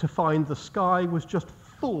amazed to find the sky was just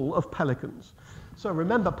full of pelicans. So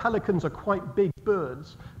remember, pelicans are quite big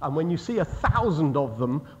birds, and when you see 1,000 of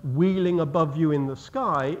them wheeling above you in the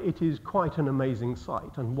sky, it is quite an amazing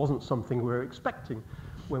sight, and wasn't something we were expecting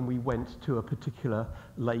when we went to a particular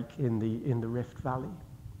lake in the Rift Valley.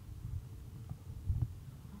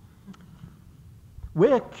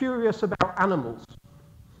 We're curious about animals,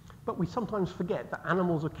 but we sometimes forget that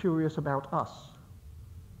animals are curious about us.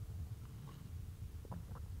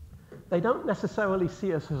 They don't necessarily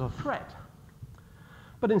see us as a threat.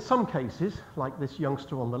 But in some cases, like this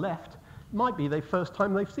youngster on the left, it might be the first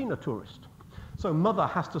time they've seen a tourist. So mother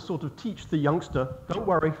has to sort of teach the youngster, don't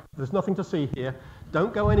worry, there's nothing to see here,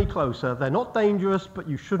 don't go any closer, they're not dangerous, but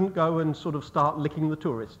you shouldn't go and sort of start licking the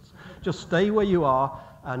tourists. Just stay where you are,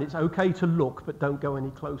 and it's okay to look, but don't go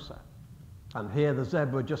any closer. And here the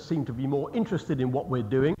zebra just seem to be more interested in what we're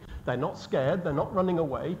doing. They're not scared, they're not running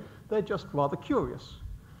away, they're just rather curious.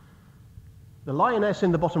 The lioness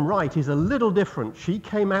in the bottom right is a little different. She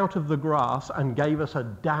came out of the grass and gave us a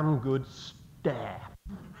damn good stare.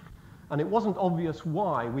 And it wasn't obvious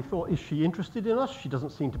why. We thought, is she interested in us? She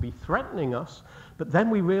doesn't seem to be threatening us. But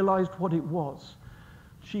then we realized what it was.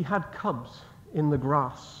 She had cubs in the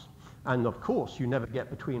grass. And of course, you never get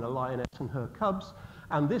between a lioness and her cubs.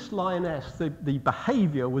 And this lioness, the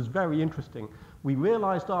behavior was very interesting. We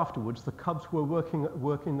realized afterwards the cubs were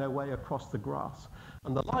working their way across the grass.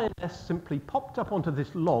 And the lioness simply popped up onto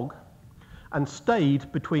this log and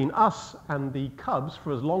stayed between us and the cubs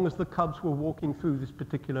for as long as the cubs were walking through this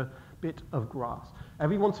particular bit of grass.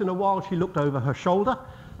 Every once in a while she looked over her shoulder,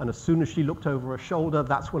 and as soon as she looked over her shoulder,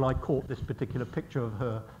 that's when I caught this particular picture of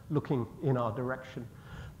her looking in our direction.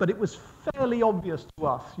 But it was fairly obvious to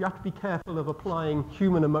us. You have to be careful of applying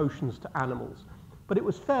human emotions to animals. But it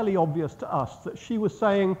was fairly obvious to us that she was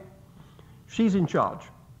saying, she's in charge.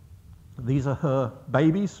 These are her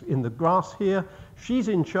babies in the grass here. She's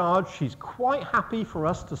in charge. She's quite happy for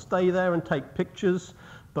us to stay there and take pictures,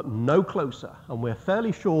 but no closer. And we're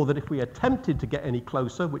fairly sure that if we attempted to get any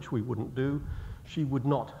closer, which we wouldn't do, she would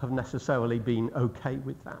not have necessarily been okay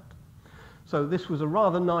with that. So this was a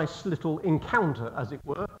rather nice little encounter, as it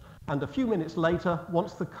were. And a few minutes later,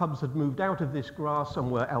 once the cubs had moved out of this grass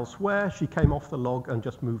and were elsewhere, she came off the log and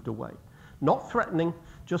just moved away. Not threatening,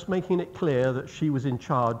 just making it clear that she was in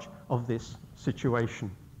charge of this situation.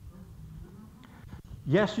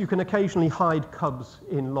 Yes, you can occasionally hide cubs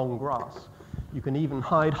in long grass. You can even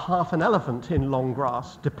hide half an elephant in long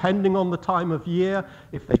grass, depending on the time of year.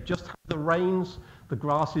 If they've just had the rains, the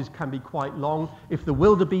grasses can be quite long. If the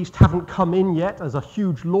wildebeest haven't come in yet as a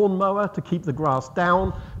huge lawnmower to keep the grass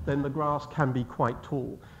down, then the grass can be quite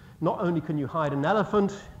tall. Not only can you hide an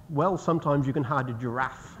elephant, well, sometimes you can hide a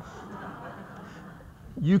giraffe.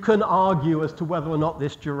 You can argue as to whether or not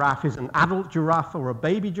this giraffe is an adult giraffe or a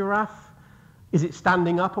baby giraffe. Is it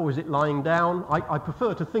standing up or is it lying down? I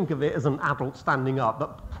prefer to think of it as an adult standing up,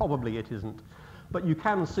 but probably it isn't. But you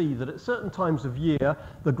can see that at certain times of year,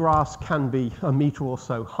 the grass can be a metre or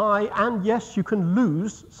so high, and yes, you can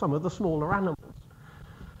lose some of the smaller animals.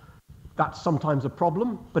 That's sometimes a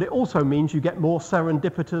problem, but it also means you get more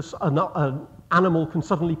serendipitous. An animal can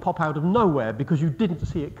suddenly pop out of nowhere because you didn't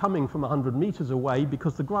see it coming from 100 metres away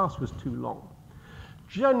because the grass was too long.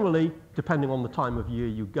 Generally, depending on the time of year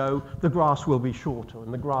you go, the grass will be shorter,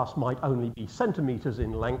 and the grass might only be centimetres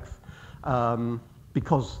in length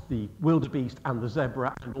because the wildebeest and the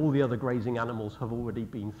zebra and all the other grazing animals have already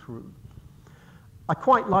been through. I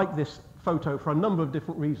quite like this photo for a number of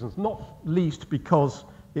different reasons, not least because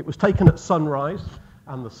it was taken at sunrise,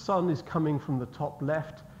 and the sun is coming from the top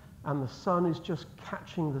left, and the sun is just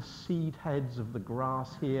catching the seed heads of the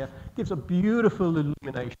grass here. It gives a beautiful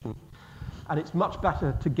illumination. And it's much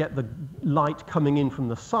better to get the light coming in from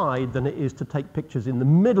the side than it is to take pictures in the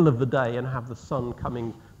middle of the day and have the sun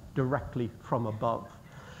coming directly from above.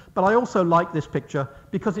 But I also like this picture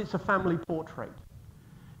because it's a family portrait.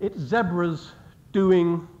 It's zebras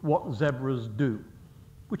doing what zebras do,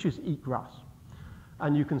 which is eat grass.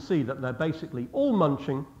 And you can see that they're basically all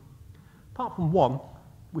munching, apart from one,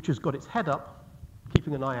 which has got its head up,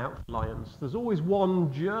 keeping an eye out for lions. There's always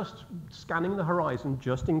one just scanning the horizon,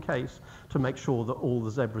 just in case, to make sure that all the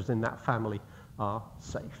zebras in that family are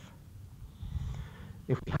safe.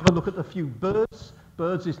 If we have a look at the few birds,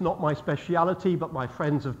 birds is not my speciality, but my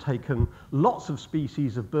friends have taken lots of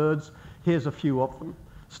species of birds. Here's a few of them.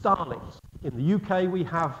 Starlings. In the UK, we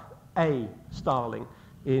have a starling.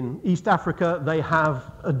 In East Africa, they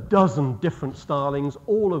have a dozen different starlings,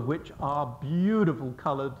 all of which are beautiful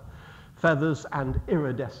coloured feathers and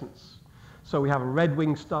iridescence. So we have a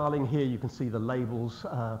red-winged starling here. You can see the labels,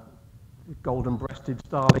 golden-breasted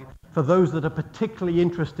starling. For those that are particularly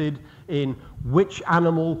interested in which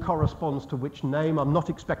animal corresponds to which name, I'm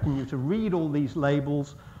not expecting you to read all these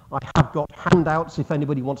labels. I have got handouts if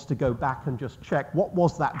anybody wants to go back and just check what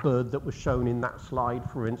was that bird that was shown in that slide,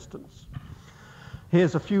 for instance.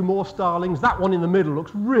 Here's a few more starlings. That one in the middle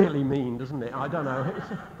looks really mean, doesn't it? I don't know.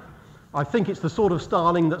 I think it's the sort of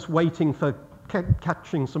starling that's waiting for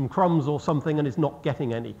catching some crumbs or something and is not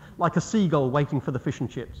getting any, like a seagull waiting for the fish and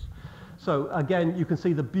chips. So again, you can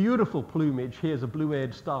see the beautiful plumage. Here's a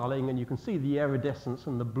blue-eared starling, and you can see the iridescence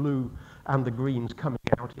and the blue and the greens coming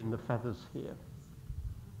out in the feathers here.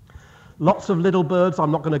 Lots of little birds.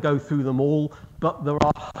 I'm not going to go through them all, but there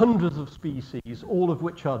are hundreds of species, all of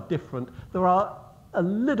which are different. There are a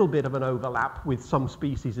little bit of an overlap with some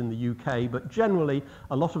species in the UK, but generally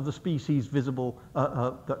a lot of the species visible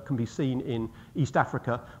that can be seen in East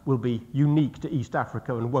Africa will be unique to East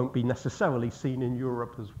Africa and won't be necessarily seen in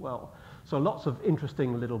Europe as well. So lots of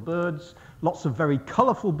interesting little birds, lots of very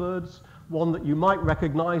colourful birds. One that you might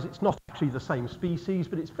recognise, it's not actually the same species,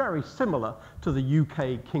 but it's very similar to the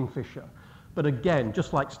UK kingfisher. But again,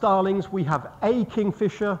 just like starlings, we have a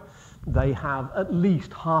kingfisher. They have at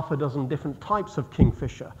least half a dozen different types of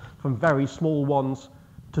kingfisher, from very small ones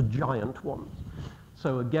to giant ones.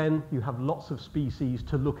 So again, you have lots of species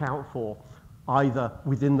to look out for, either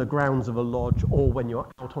within the grounds of a lodge or when you're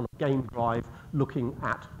out on a game drive looking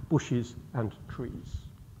at bushes and trees.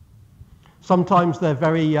 Sometimes they're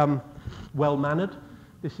very well-mannered.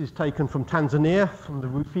 This is taken from Tanzania, from the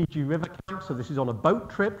Rufiji River camp. So this is on a boat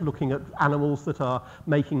trip looking at animals that are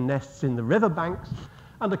making nests in the riverbanks.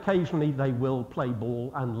 And occasionally they will play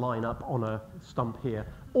ball and line up on a stump here,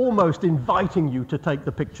 almost inviting you to take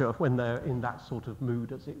the picture when they're in that sort of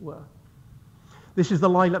mood, as it were. This is the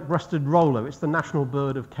lilac-breasted roller. It's the national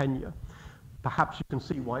bird of Kenya. Perhaps you can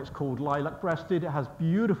see why it's called lilac-breasted. It has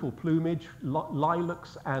beautiful plumage,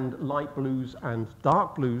 lilacs and light blues and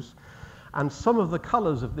dark blues. And some of the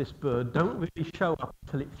colors of this bird don't really show up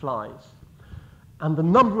until it flies. And the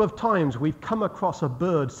number of times we've come across a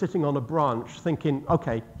bird sitting on a branch thinking,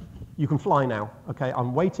 okay, you can fly now. Okay,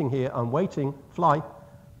 I'm waiting here, I'm waiting, fly,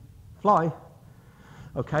 fly.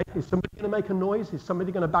 Okay, is somebody going to make a noise? Is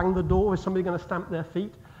somebody going to bang the door? Is somebody going to stamp their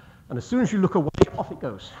feet? And as soon as you look away, off it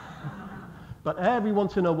goes. But every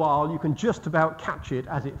once in a while, you can just about catch it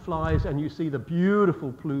as it flies, and you see the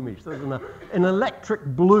beautiful plumage. There's an electric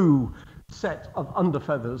blue set of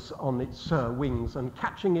underfeathers on its wings, and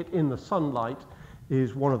catching it in the sunlight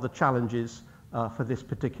is one of the challenges for this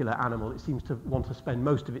particular animal. It seems to want to spend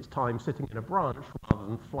most of its time sitting in a branch rather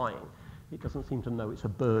than flying. It doesn't seem to know it's a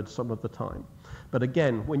bird some of the time. But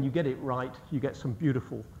again, when you get it right, you get some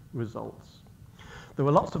beautiful results. There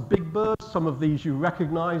are lots of big birds. Some of these you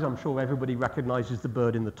recognize. I'm sure everybody recognizes the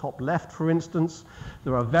bird in the top left, for instance.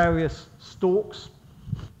 There are various storks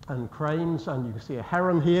and cranes, and you can see a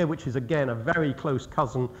heron here, which is again a very close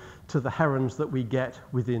cousin to the herons that we get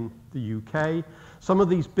within the UK. Some of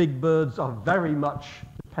these big birds are very much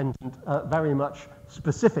dependent, very much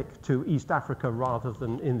specific to East Africa rather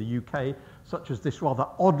than in the UK, such as this rather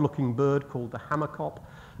odd-looking bird called the hammercop,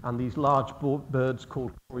 and these large birds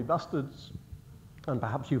called cory bustards. And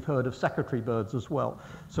perhaps you've heard of secretary birds as well.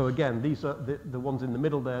 So again, these are the ones in the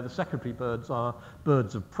middle there. The secretary birds are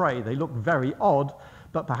birds of prey. They look very odd,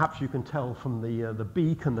 but perhaps you can tell from the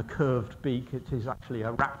beak and the curved beak, it is actually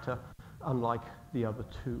a raptor, unlike the other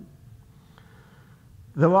two.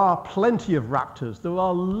 There are plenty of raptors. There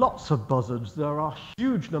are lots of buzzards. There are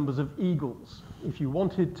huge numbers of eagles. If you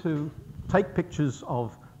wanted to take pictures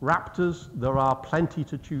of raptors, there are plenty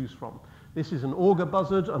to choose from. This is an auger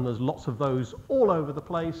buzzard, and there's lots of those all over the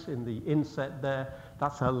place in the inset there.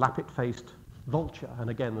 That's a lappet-faced vulture, and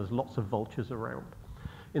again, there's lots of vultures around.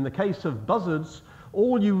 In the case of buzzards,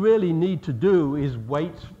 all you really need to do is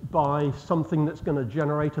wait by something that's going to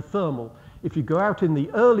generate a thermal. If you go out in the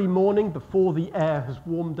early morning before the air has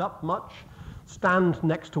warmed up much, stand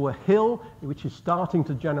next to a hill which is starting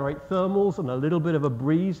to generate thermals and a little bit of a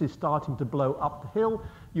breeze is starting to blow up the hill,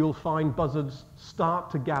 you'll find buzzards start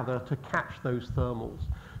to gather to catch those thermals.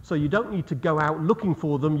 So you don't need to go out looking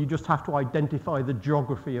for them, you just have to identify the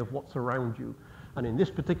geography of what's around you. And in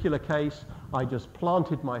this particular case, I just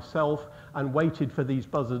planted myself and waited for these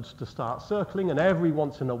buzzards to start circling, and every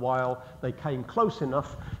once in a while they came close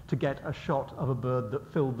enough to get a shot of a bird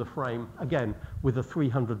that filled the frame, again, with a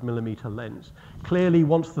 300mm lens. Clearly,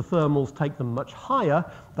 once the thermals take them much higher,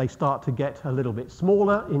 they start to get a little bit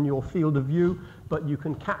smaller in your field of view, but you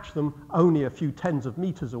can catch them only a few tens of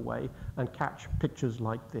meters away and catch pictures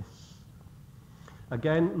like this.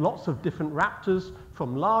 Again, lots of different raptors,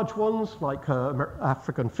 from large ones like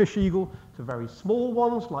African fish eagle to very small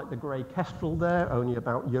ones like the grey kestrel there, only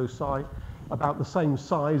about Yosai, about the same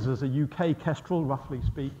size as a UK kestrel, roughly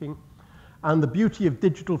speaking. And the beauty of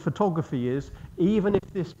digital photography is, even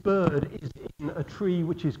if this bird is in a tree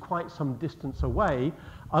which is quite some distance away,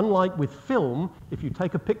 unlike with film, if you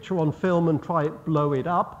take a picture on film and try it, blow it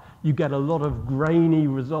up, you get a lot of grainy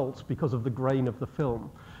results because of the grain of the film.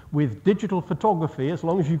 With digital photography, as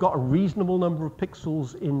long as you've got a reasonable number of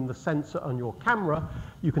pixels in the sensor on your camera,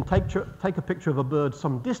 you can take a picture of a bird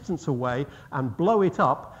some distance away and blow it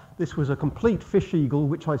up. This was a complete fish eagle,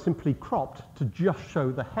 which I simply cropped to just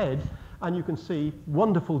show the head, and you can see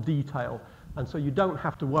wonderful detail. And so you don't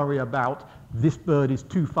have to worry about this bird is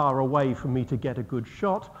too far away for me to get a good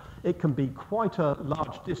shot. It can be quite a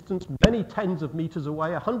large distance, many tens of meters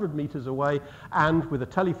away, 100 meters away, and with a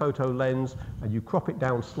telephoto lens, and you crop it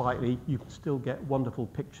down slightly, you can still get wonderful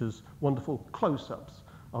pictures, wonderful close-ups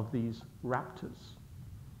of these raptors.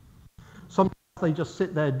 Sometimes they just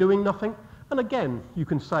sit there doing nothing, and again, you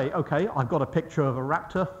can say, okay, I've got a picture of a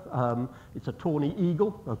raptor, it's a tawny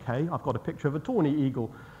eagle, okay, I've got a picture of a tawny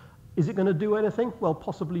eagle. Is it going to do anything? Well,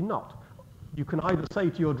 possibly not. You can either say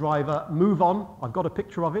to your driver, move on, I've got a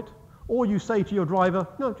picture of it, Or you say to your driver,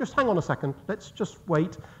 no, just hang on a second, let's just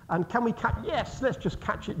wait, and can we catch, yes, let's just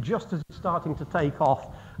catch it just as it's starting to take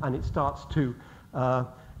off, and it starts to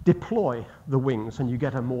deploy the wings, and you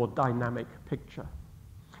get a more dynamic picture.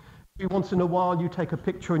 Every once in a while, you take a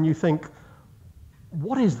picture and you think,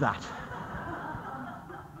 what is that?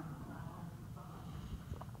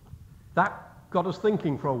 That got us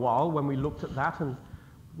thinking for a while when we looked at that, and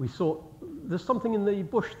we saw there's something in the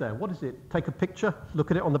bush there. What is it? Take a picture,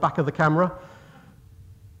 look at it on the back of the camera.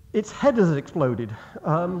 Its head has exploded.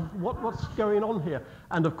 What's going on here?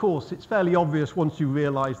 And of course, it's fairly obvious once you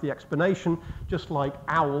realize the explanation. Just like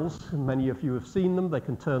owls, many of you have seen them, they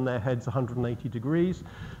can turn their heads 180 degrees.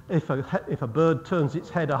 If a bird turns its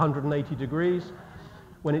head 180 degrees,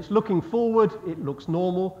 when it's looking forward, it looks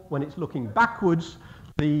normal. When it's looking backwards,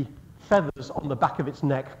 the feathers on the back of its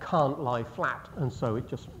neck can't lie flat, and so it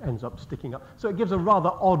just ends up sticking up. So it gives a rather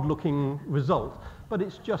odd-looking result, but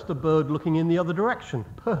it's just a bird looking in the other direction.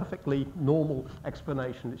 Perfectly normal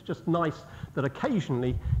explanation. It's just nice that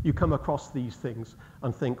occasionally you come across these things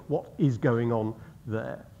and think, what is going on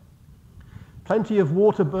there? Plenty of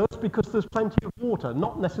water birds because there's plenty of water,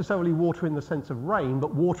 not necessarily water in the sense of rain,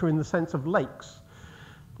 but water in the sense of lakes.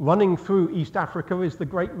 Running through East Africa is the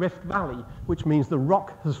Great Rift Valley, which means the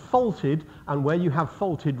rock has faulted, and where you have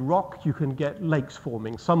faulted rock, you can get lakes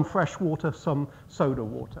forming, some fresh water, some soda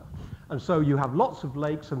water. And so you have lots of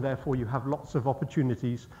lakes, and therefore you have lots of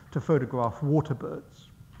opportunities to photograph water birds.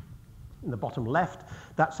 In the bottom left,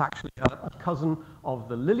 that's actually a cousin of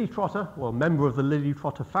the lily trotter, or a member of the lily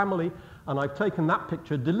trotter family, and I've taken that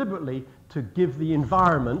picture deliberately to give the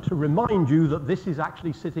environment, to remind you that this is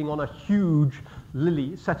actually sitting on a huge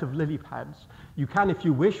set of lily pads. You can, if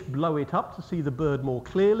you wish, blow it up to see the bird more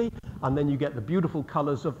clearly, and then you get the beautiful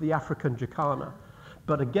colors of the African jacana.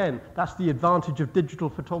 But again, that's the advantage of digital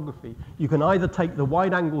photography. You can either take the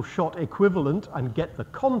wide-angle shot equivalent and get the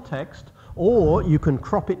context, or you can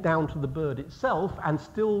crop it down to the bird itself and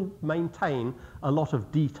still maintain a lot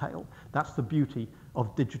of detail. That's the beauty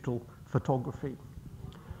of digital photography.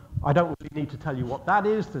 I don't really need to tell you what that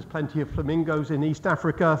is. There's plenty of flamingos in East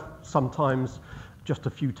Africa, sometimes just a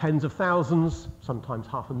few tens of thousands, sometimes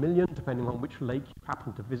 500,000, depending on which lake you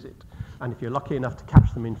happen to visit. And if you're lucky enough to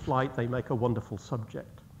catch them in flight, they make a wonderful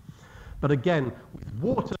subject. But again, with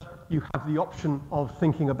water, you have the option of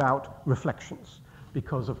thinking about reflections,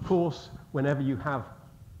 because of course, whenever you have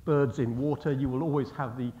birds in water, you will always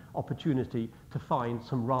have the opportunity to find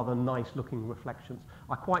some rather nice looking reflections.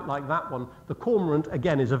 I quite like that one. The cormorant,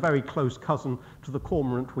 again, is a very close cousin to the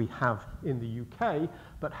cormorant we have in the UK,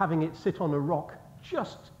 but having it sit on a rock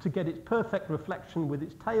just to get its perfect reflection with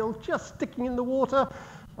its tail just sticking in the water,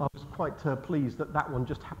 I was quite pleased that that one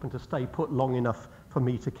just happened to stay put long enough for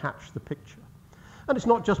me to catch the picture. And it's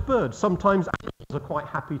not just birds. Sometimes animals are quite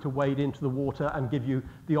happy to wade into the water and give you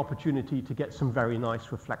the opportunity to get some very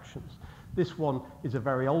nice reflections. This one is a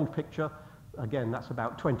very old picture. Again, that's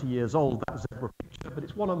about 20 years old, that zebra picture, but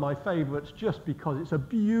it's one of my favorites just because it's a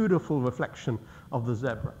beautiful reflection of the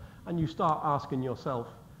zebra. And you start asking yourself,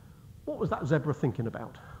 what was that zebra thinking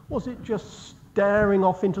about? Was it just staring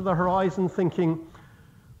off into the horizon thinking,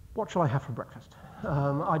 what shall I have for breakfast?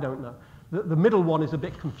 I don't know. The middle one is a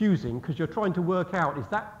bit confusing because you're trying to work out, is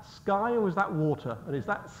that sky or is that water? And is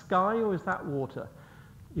that sky or is that water?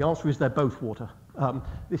 The answer is they're both water.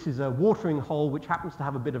 This is a watering hole which happens to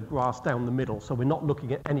have a bit of grass down the middle, so we're not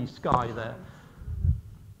looking at any sky there.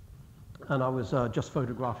 And I was just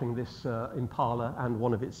photographing this impala and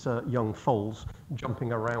one of its young foals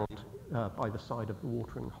jumping around by the side of the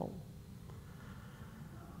watering hole.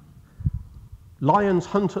 Lions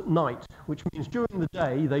hunt at night, which means during the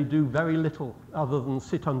day they do very little other than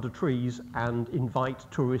sit under trees and invite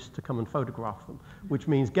tourists to come and photograph them, which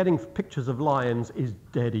means getting pictures of lions is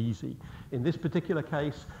dead easy. In this particular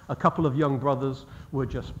case, a couple of young brothers were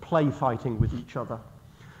just play fighting with each other.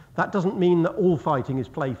 That doesn't mean that all fighting is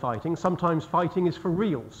play fighting. Sometimes fighting is for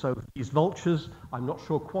real. So these vultures, I'm not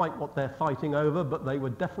sure quite what they're fighting over, but they were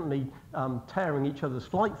definitely tearing each other's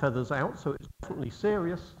flight feathers out, so it's definitely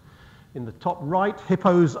serious. In the top right,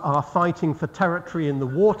 hippos are fighting for territory in the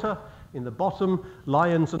water. In the bottom,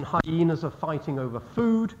 lions and hyenas are fighting over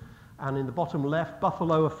food. And in the bottom left,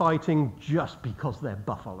 buffalo are fighting just because they're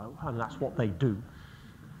buffalo, and that's what they do.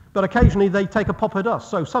 But occasionally they take a pop at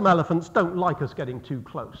us, so some elephants don't like us getting too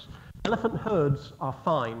close. Elephant herds are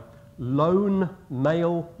fine. Lone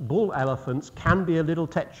male bull elephants can be a little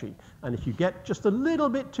tetchy, and if you get just a little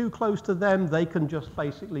bit too close to them, they can just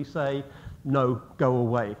basically say, no, go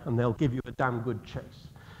away, and they'll give you a damn good chase.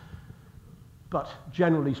 But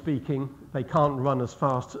generally speaking, they can't run as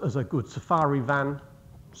fast as a good safari van,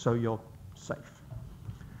 so you're safe.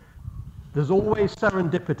 There's always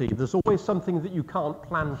serendipity. There's always something that you can't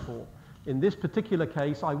plan for. In this particular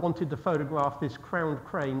case, I wanted to photograph this crowned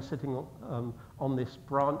crane sitting on this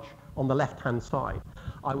branch on the left-hand side.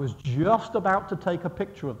 I was just about to take a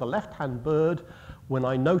picture of the left-hand bird when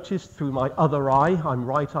I noticed through my other eye, I'm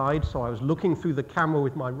right-eyed, so I was looking through the camera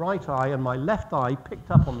with my right eye, and my left eye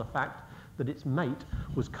picked up on the fact that its mate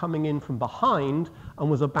was coming in from behind and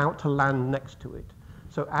was about to land next to it.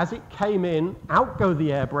 So as it came in, out go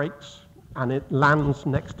the air brakes, and it lands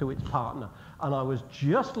next to its partner. And I was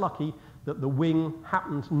just lucky that the wing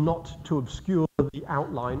happened not to obscure the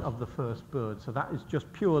outline of the first bird. So that is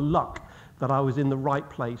just pure luck that I was in the right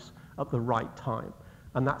place at the right time.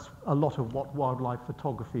 And that's a lot of what wildlife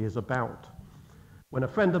photography is about. When a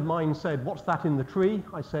friend of mine said, "What's that in the tree?"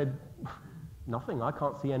 I said, "Nothing, I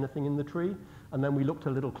can't see anything in the tree." And then we looked a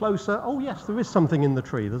little closer. Oh yes, there is something in the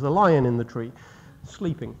tree. There's a lion in the tree,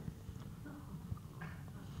 sleeping.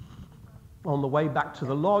 On the way back to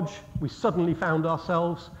the lodge, we suddenly found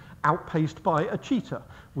ourselves outpaced by a cheetah.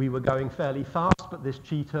 We were going fairly fast, but this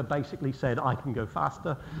cheetah basically said, "I can go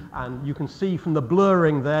faster." And you can see from the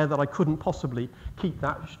blurring there that I couldn't possibly keep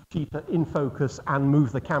that cheetah in focus and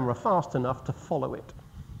move the camera fast enough to follow it.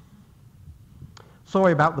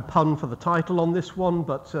 Sorry about the pun for the title on this one,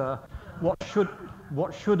 but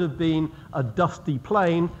what should have been a dusty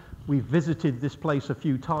plain, we visited this place a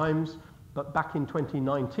few times, but back in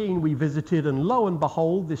 2019 we visited, and lo and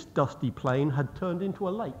behold, this dusty plain had turned into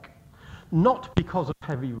a lake. Not because of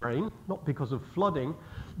heavy rain, not because of flooding,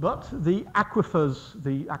 but the aquifers,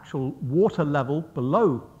 the actual water level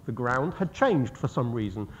below the ground, had changed for some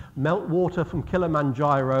reason. Meltwater from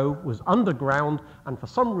Kilimanjaro was underground, and for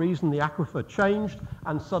some reason the aquifer changed,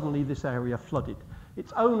 and suddenly this area flooded.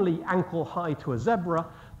 It's only ankle high to a zebra,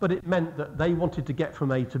 but it meant that they wanted to get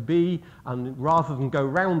from A to B, and rather than go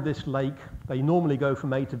round this lake, they normally go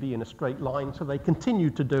from A to B in a straight line, so they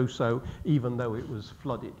continued to do so even though it was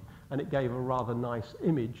flooded. And it gave a rather nice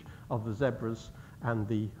image of the zebras and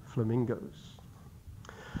the flamingos.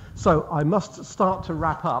 So I must start to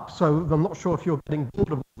wrap up. So I'm not sure if you're getting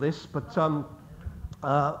bored of all this, but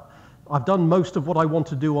I've done most of what I want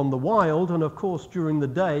to do on the wild, and of course during the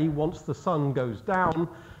day, once the sun goes down,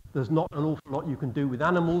 there's not an awful lot you can do with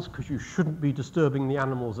animals because you shouldn't be disturbing the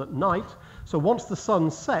animals at night. So once the sun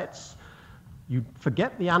sets, you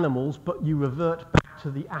forget the animals, but you revert back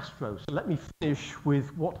to the astro. So let me finish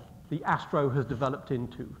with what the astro has developed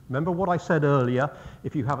into. Remember what I said earlier,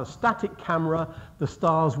 if you have a static camera, the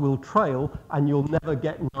stars will trail and you'll never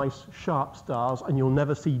get nice sharp stars and you'll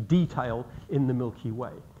never see detail in the Milky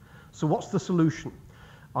Way. So what's the solution?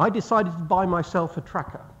 I decided to buy myself a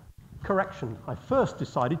tracker. Correction, I first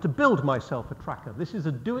decided to build myself a tracker. This is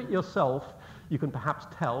a do-it-yourself, you can perhaps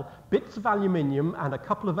tell, bits of aluminium and a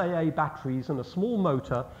couple of AA batteries and a small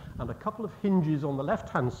motor and a couple of hinges on the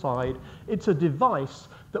left-hand side. It's a device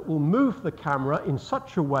that will move the camera in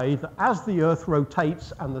such a way that as the Earth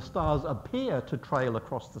rotates and the stars appear to trail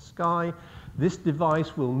across the sky, this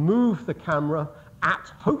device will move the camera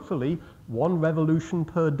at, hopefully, 1 revolution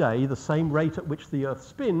per day, the same rate at which the Earth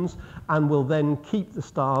spins, and will then keep the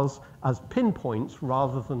stars as pinpoints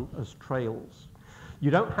rather than as trails.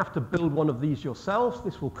 You don't have to build one of these yourselves.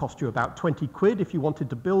 This will cost you about 20 quid if you wanted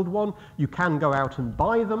to build one. You can go out and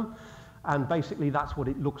buy them, and basically that's what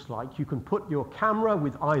it looks like. You can put your camera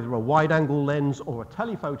with either a wide-angle lens or a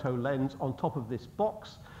telephoto lens on top of this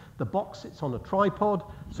box. The box sits on a tripod,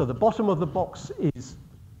 so the bottom of the box is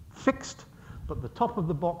fixed, but the top of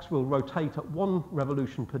the box will rotate at 1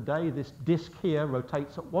 revolution per day. This disc here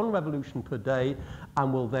rotates at 1 revolution per day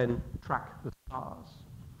and will then track the stars.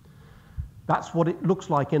 That's what it looks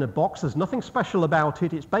like in a box. There's nothing special about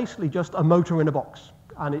it. It's basically just a motor in a box.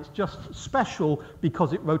 And it's just special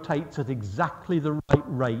because it rotates at exactly the right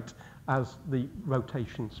rate as the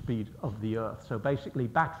rotation speed of the Earth. So basically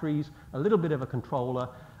batteries, a little bit of a controller,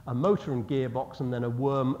 a motor and gearbox, and then a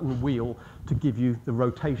worm and wheel to give you the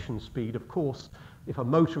rotation speed. Of course, if a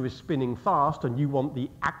motor is spinning fast and you want the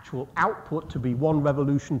actual output to be 1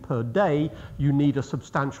 revolution per day, you need a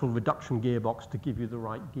substantial reduction gearbox to give you the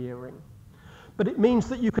right gearing. But it means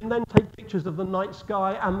that you can then take pictures of the night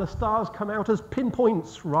sky and the stars come out as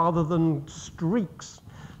pinpoints rather than streaks.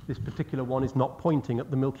 This particular one is not pointing at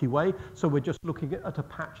the Milky Way, so we're just looking at a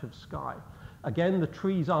patch of sky. Again, the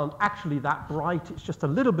trees aren't actually that bright. It's just a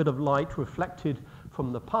little bit of light reflected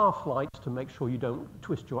from the path lights to make sure you don't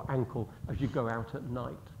twist your ankle as you go out at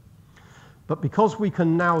night. But because we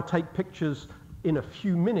can now take pictures in a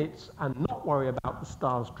few minutes and not worry about the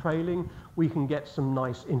stars trailing, we can get some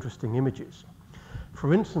nice, interesting images.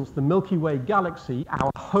 For instance, the Milky Way galaxy, our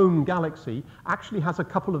home galaxy, actually has a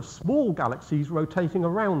couple of small galaxies rotating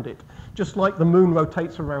around it. Just like the moon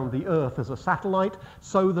rotates around the Earth as a satellite,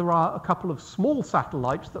 so there are a couple of small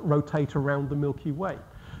satellites that rotate around the Milky Way.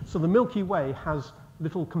 So the Milky Way has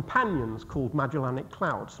little companions called Magellanic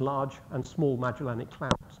Clouds, large and small Magellanic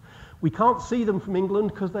Clouds. We can't see them from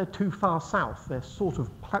England because they're too far south. They're sort of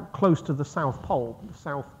close to the South Pole, the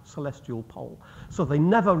South Celestial Pole. So they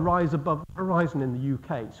never rise above the horizon in the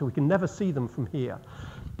UK, so we can never see them from here.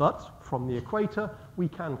 But from the equator, we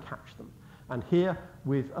can catch them. And here,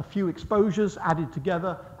 with a few exposures added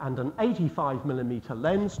together and an 85mm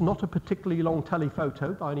lens, not a particularly long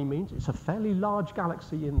telephoto by any means, it's a fairly large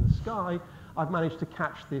galaxy in the sky, I've managed to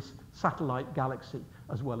catch this satellite galaxy,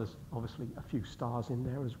 as well as obviously a few stars in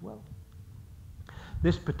there as well.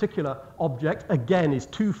 This particular object, again, is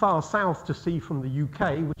too far south to see from the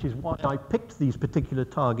UK, which is why I picked these particular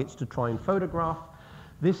targets to try and photograph.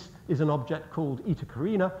 This is an object called Eta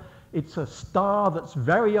Carina. It's a star that's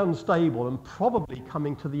very unstable and probably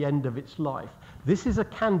coming to the end of its life. This is a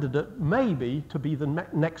candidate, maybe, to be the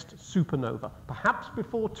next supernova. Perhaps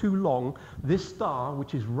before too long, this star,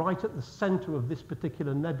 which is right at the center of this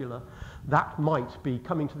particular nebula, that might be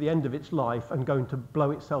coming to the end of its life and going to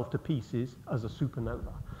blow itself to pieces as a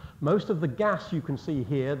supernova. Most of the gas you can see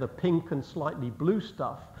here, the pink and slightly blue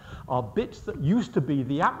stuff, are bits that used to be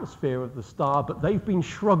the atmosphere of the star, but they've been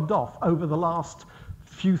shrugged off over the last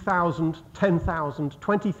few thousand, 10,000,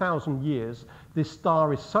 20,000 years. This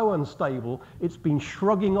star is so unstable, it's been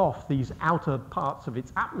shrugging off these outer parts of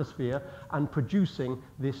its atmosphere and producing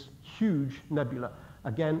this huge nebula.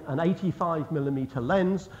 Again, an 85mm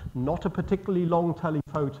lens, not a particularly long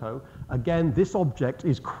telephoto. Again, this object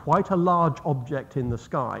is quite a large object in the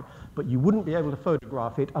sky, but you wouldn't be able to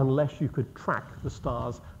photograph it unless you could track the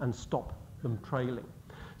stars and stop them trailing.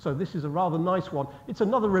 So this is a rather nice one. It's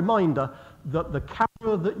another reminder that the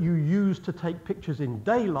camera that you use to take pictures in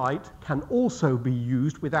daylight can also be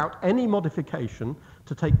used without any modification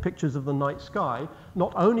to take pictures of the night sky.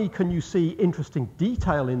 Not only can you see interesting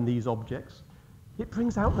detail in these objects, it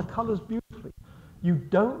brings out the colors beautifully. You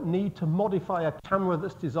don't need to modify a camera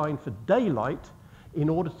that's designed for daylight in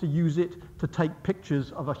order to use it to take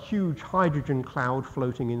pictures of a huge hydrogen cloud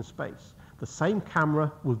floating in space. The same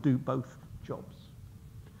camera will do both jobs.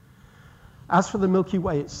 As for the Milky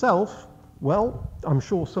Way itself, well, I'm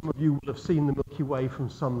sure some of you will have seen the Milky Way from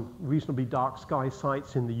some reasonably dark sky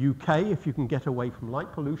sites in the UK, if you can get away from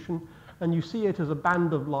light pollution, and you see it as a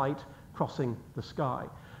band of light crossing the sky.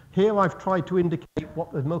 Here I've tried to indicate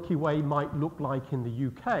what the Milky Way might look like in the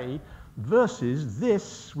UK versus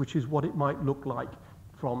this, which is what it might look like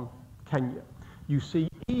from Kenya. You see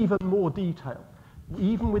even more detail.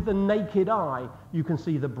 Even with the naked eye, you can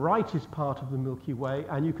see the brightest part of the Milky Way,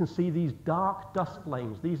 and you can see these dark dust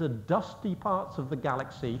lanes. These are dusty parts of the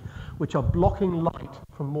galaxy which are blocking light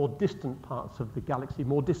from more distant parts of the galaxy.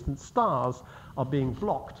 More distant stars are being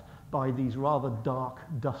blocked by these rather dark,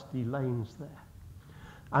 dusty lanes there.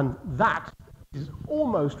 And that is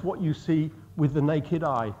almost what you see with the naked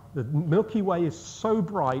eye. The Milky Way is so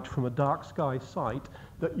bright from a dark sky site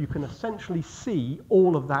that you can essentially see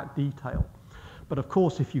all of that detail. But of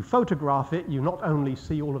course, if you photograph it, you not only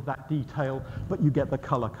see all of that detail, but you get the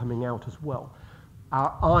color coming out as well.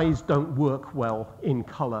 Our eyes don't work well in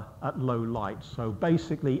color at low light. So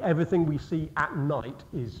basically, everything we see at night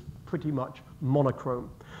is pretty much monochrome.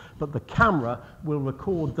 But the camera will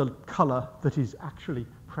record the color that is actually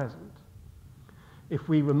present. If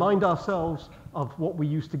we remind ourselves of what we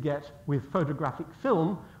used to get with photographic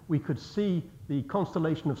film, we could see the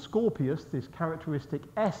constellation of Scorpius, this characteristic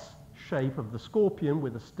S shape of the scorpion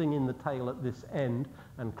with a sting in the tail at this end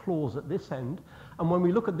and claws at this end. And when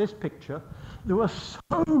we look at this picture, there are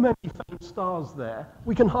so many faint stars there,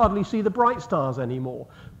 we can hardly see the bright stars anymore.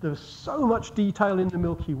 There's so much detail in the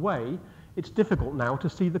Milky Way, it's difficult now to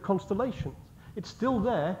see the constellations. It's still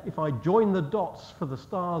there. If I join the dots for the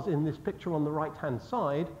stars in this picture on the right-hand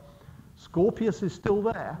side, Scorpius is still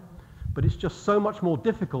there, but it's just so much more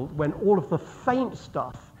difficult when all of the faint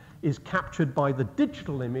stuff is captured by the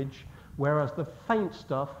digital image, whereas the faint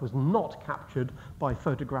stuff was not captured by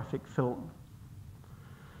photographic film.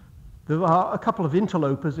 There are a couple of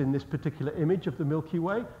interlopers in this particular image of the Milky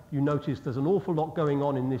Way. You notice there's an awful lot going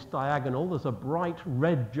on in this diagonal. There's a bright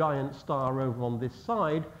red giant star over on this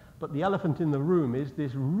side, but the elephant in the room is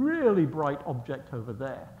this really bright object over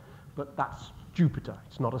there. But that's Jupiter.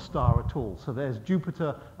 It's not a star at all. So there's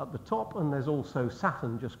Jupiter at the top, and there's also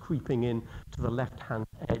Saturn just creeping in to the left-hand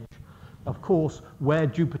edge. Of course, where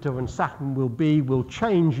Jupiter and Saturn will be will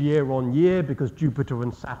change year on year because Jupiter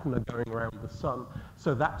and Saturn are going around the Sun.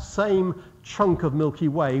 So that same chunk of Milky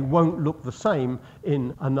Way won't look the same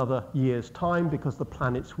in another year's time because the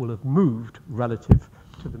planets will have moved relative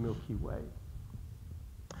to the Milky Way.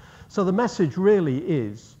 So the message really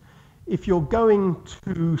is, if you're going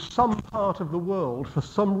to some part of the world for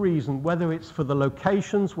some reason, whether it's for the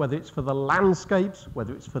locations, whether it's for the landscapes,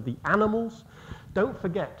 whether it's for the animals, don't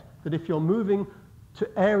forget that if you're moving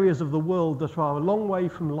to areas of the world that are a long way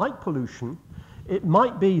from light pollution, it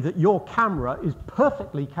might be that your camera is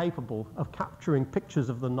perfectly capable of capturing pictures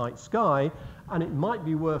of the night sky, and it might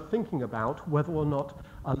be worth thinking about whether or not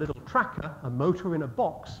a little tracker, a motor in a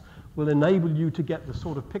box, will enable you to get the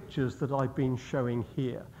sort of pictures that I've been showing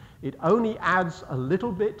here. It only adds a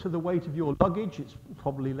little bit to the weight of your luggage. It's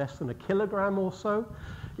probably less than a kilogram or so.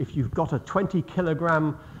 If you've got a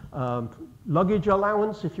 20-kilogram luggage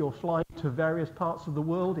allowance, if you're flying to various parts of the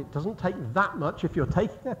world, it doesn't take that much. If you're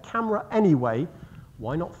taking a camera anyway,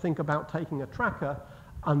 why not think about taking a tracker?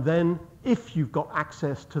 And then if you've got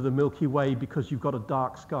access to the Milky Way because you've got a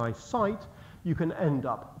dark sky sight, you can end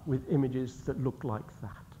up with images that look like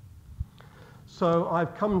that. So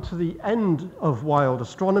I've come to the end of Wild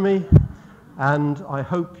Astronomy, and I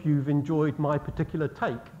hope you've enjoyed my particular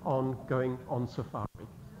take on going on safari.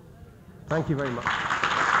 Thank you very much.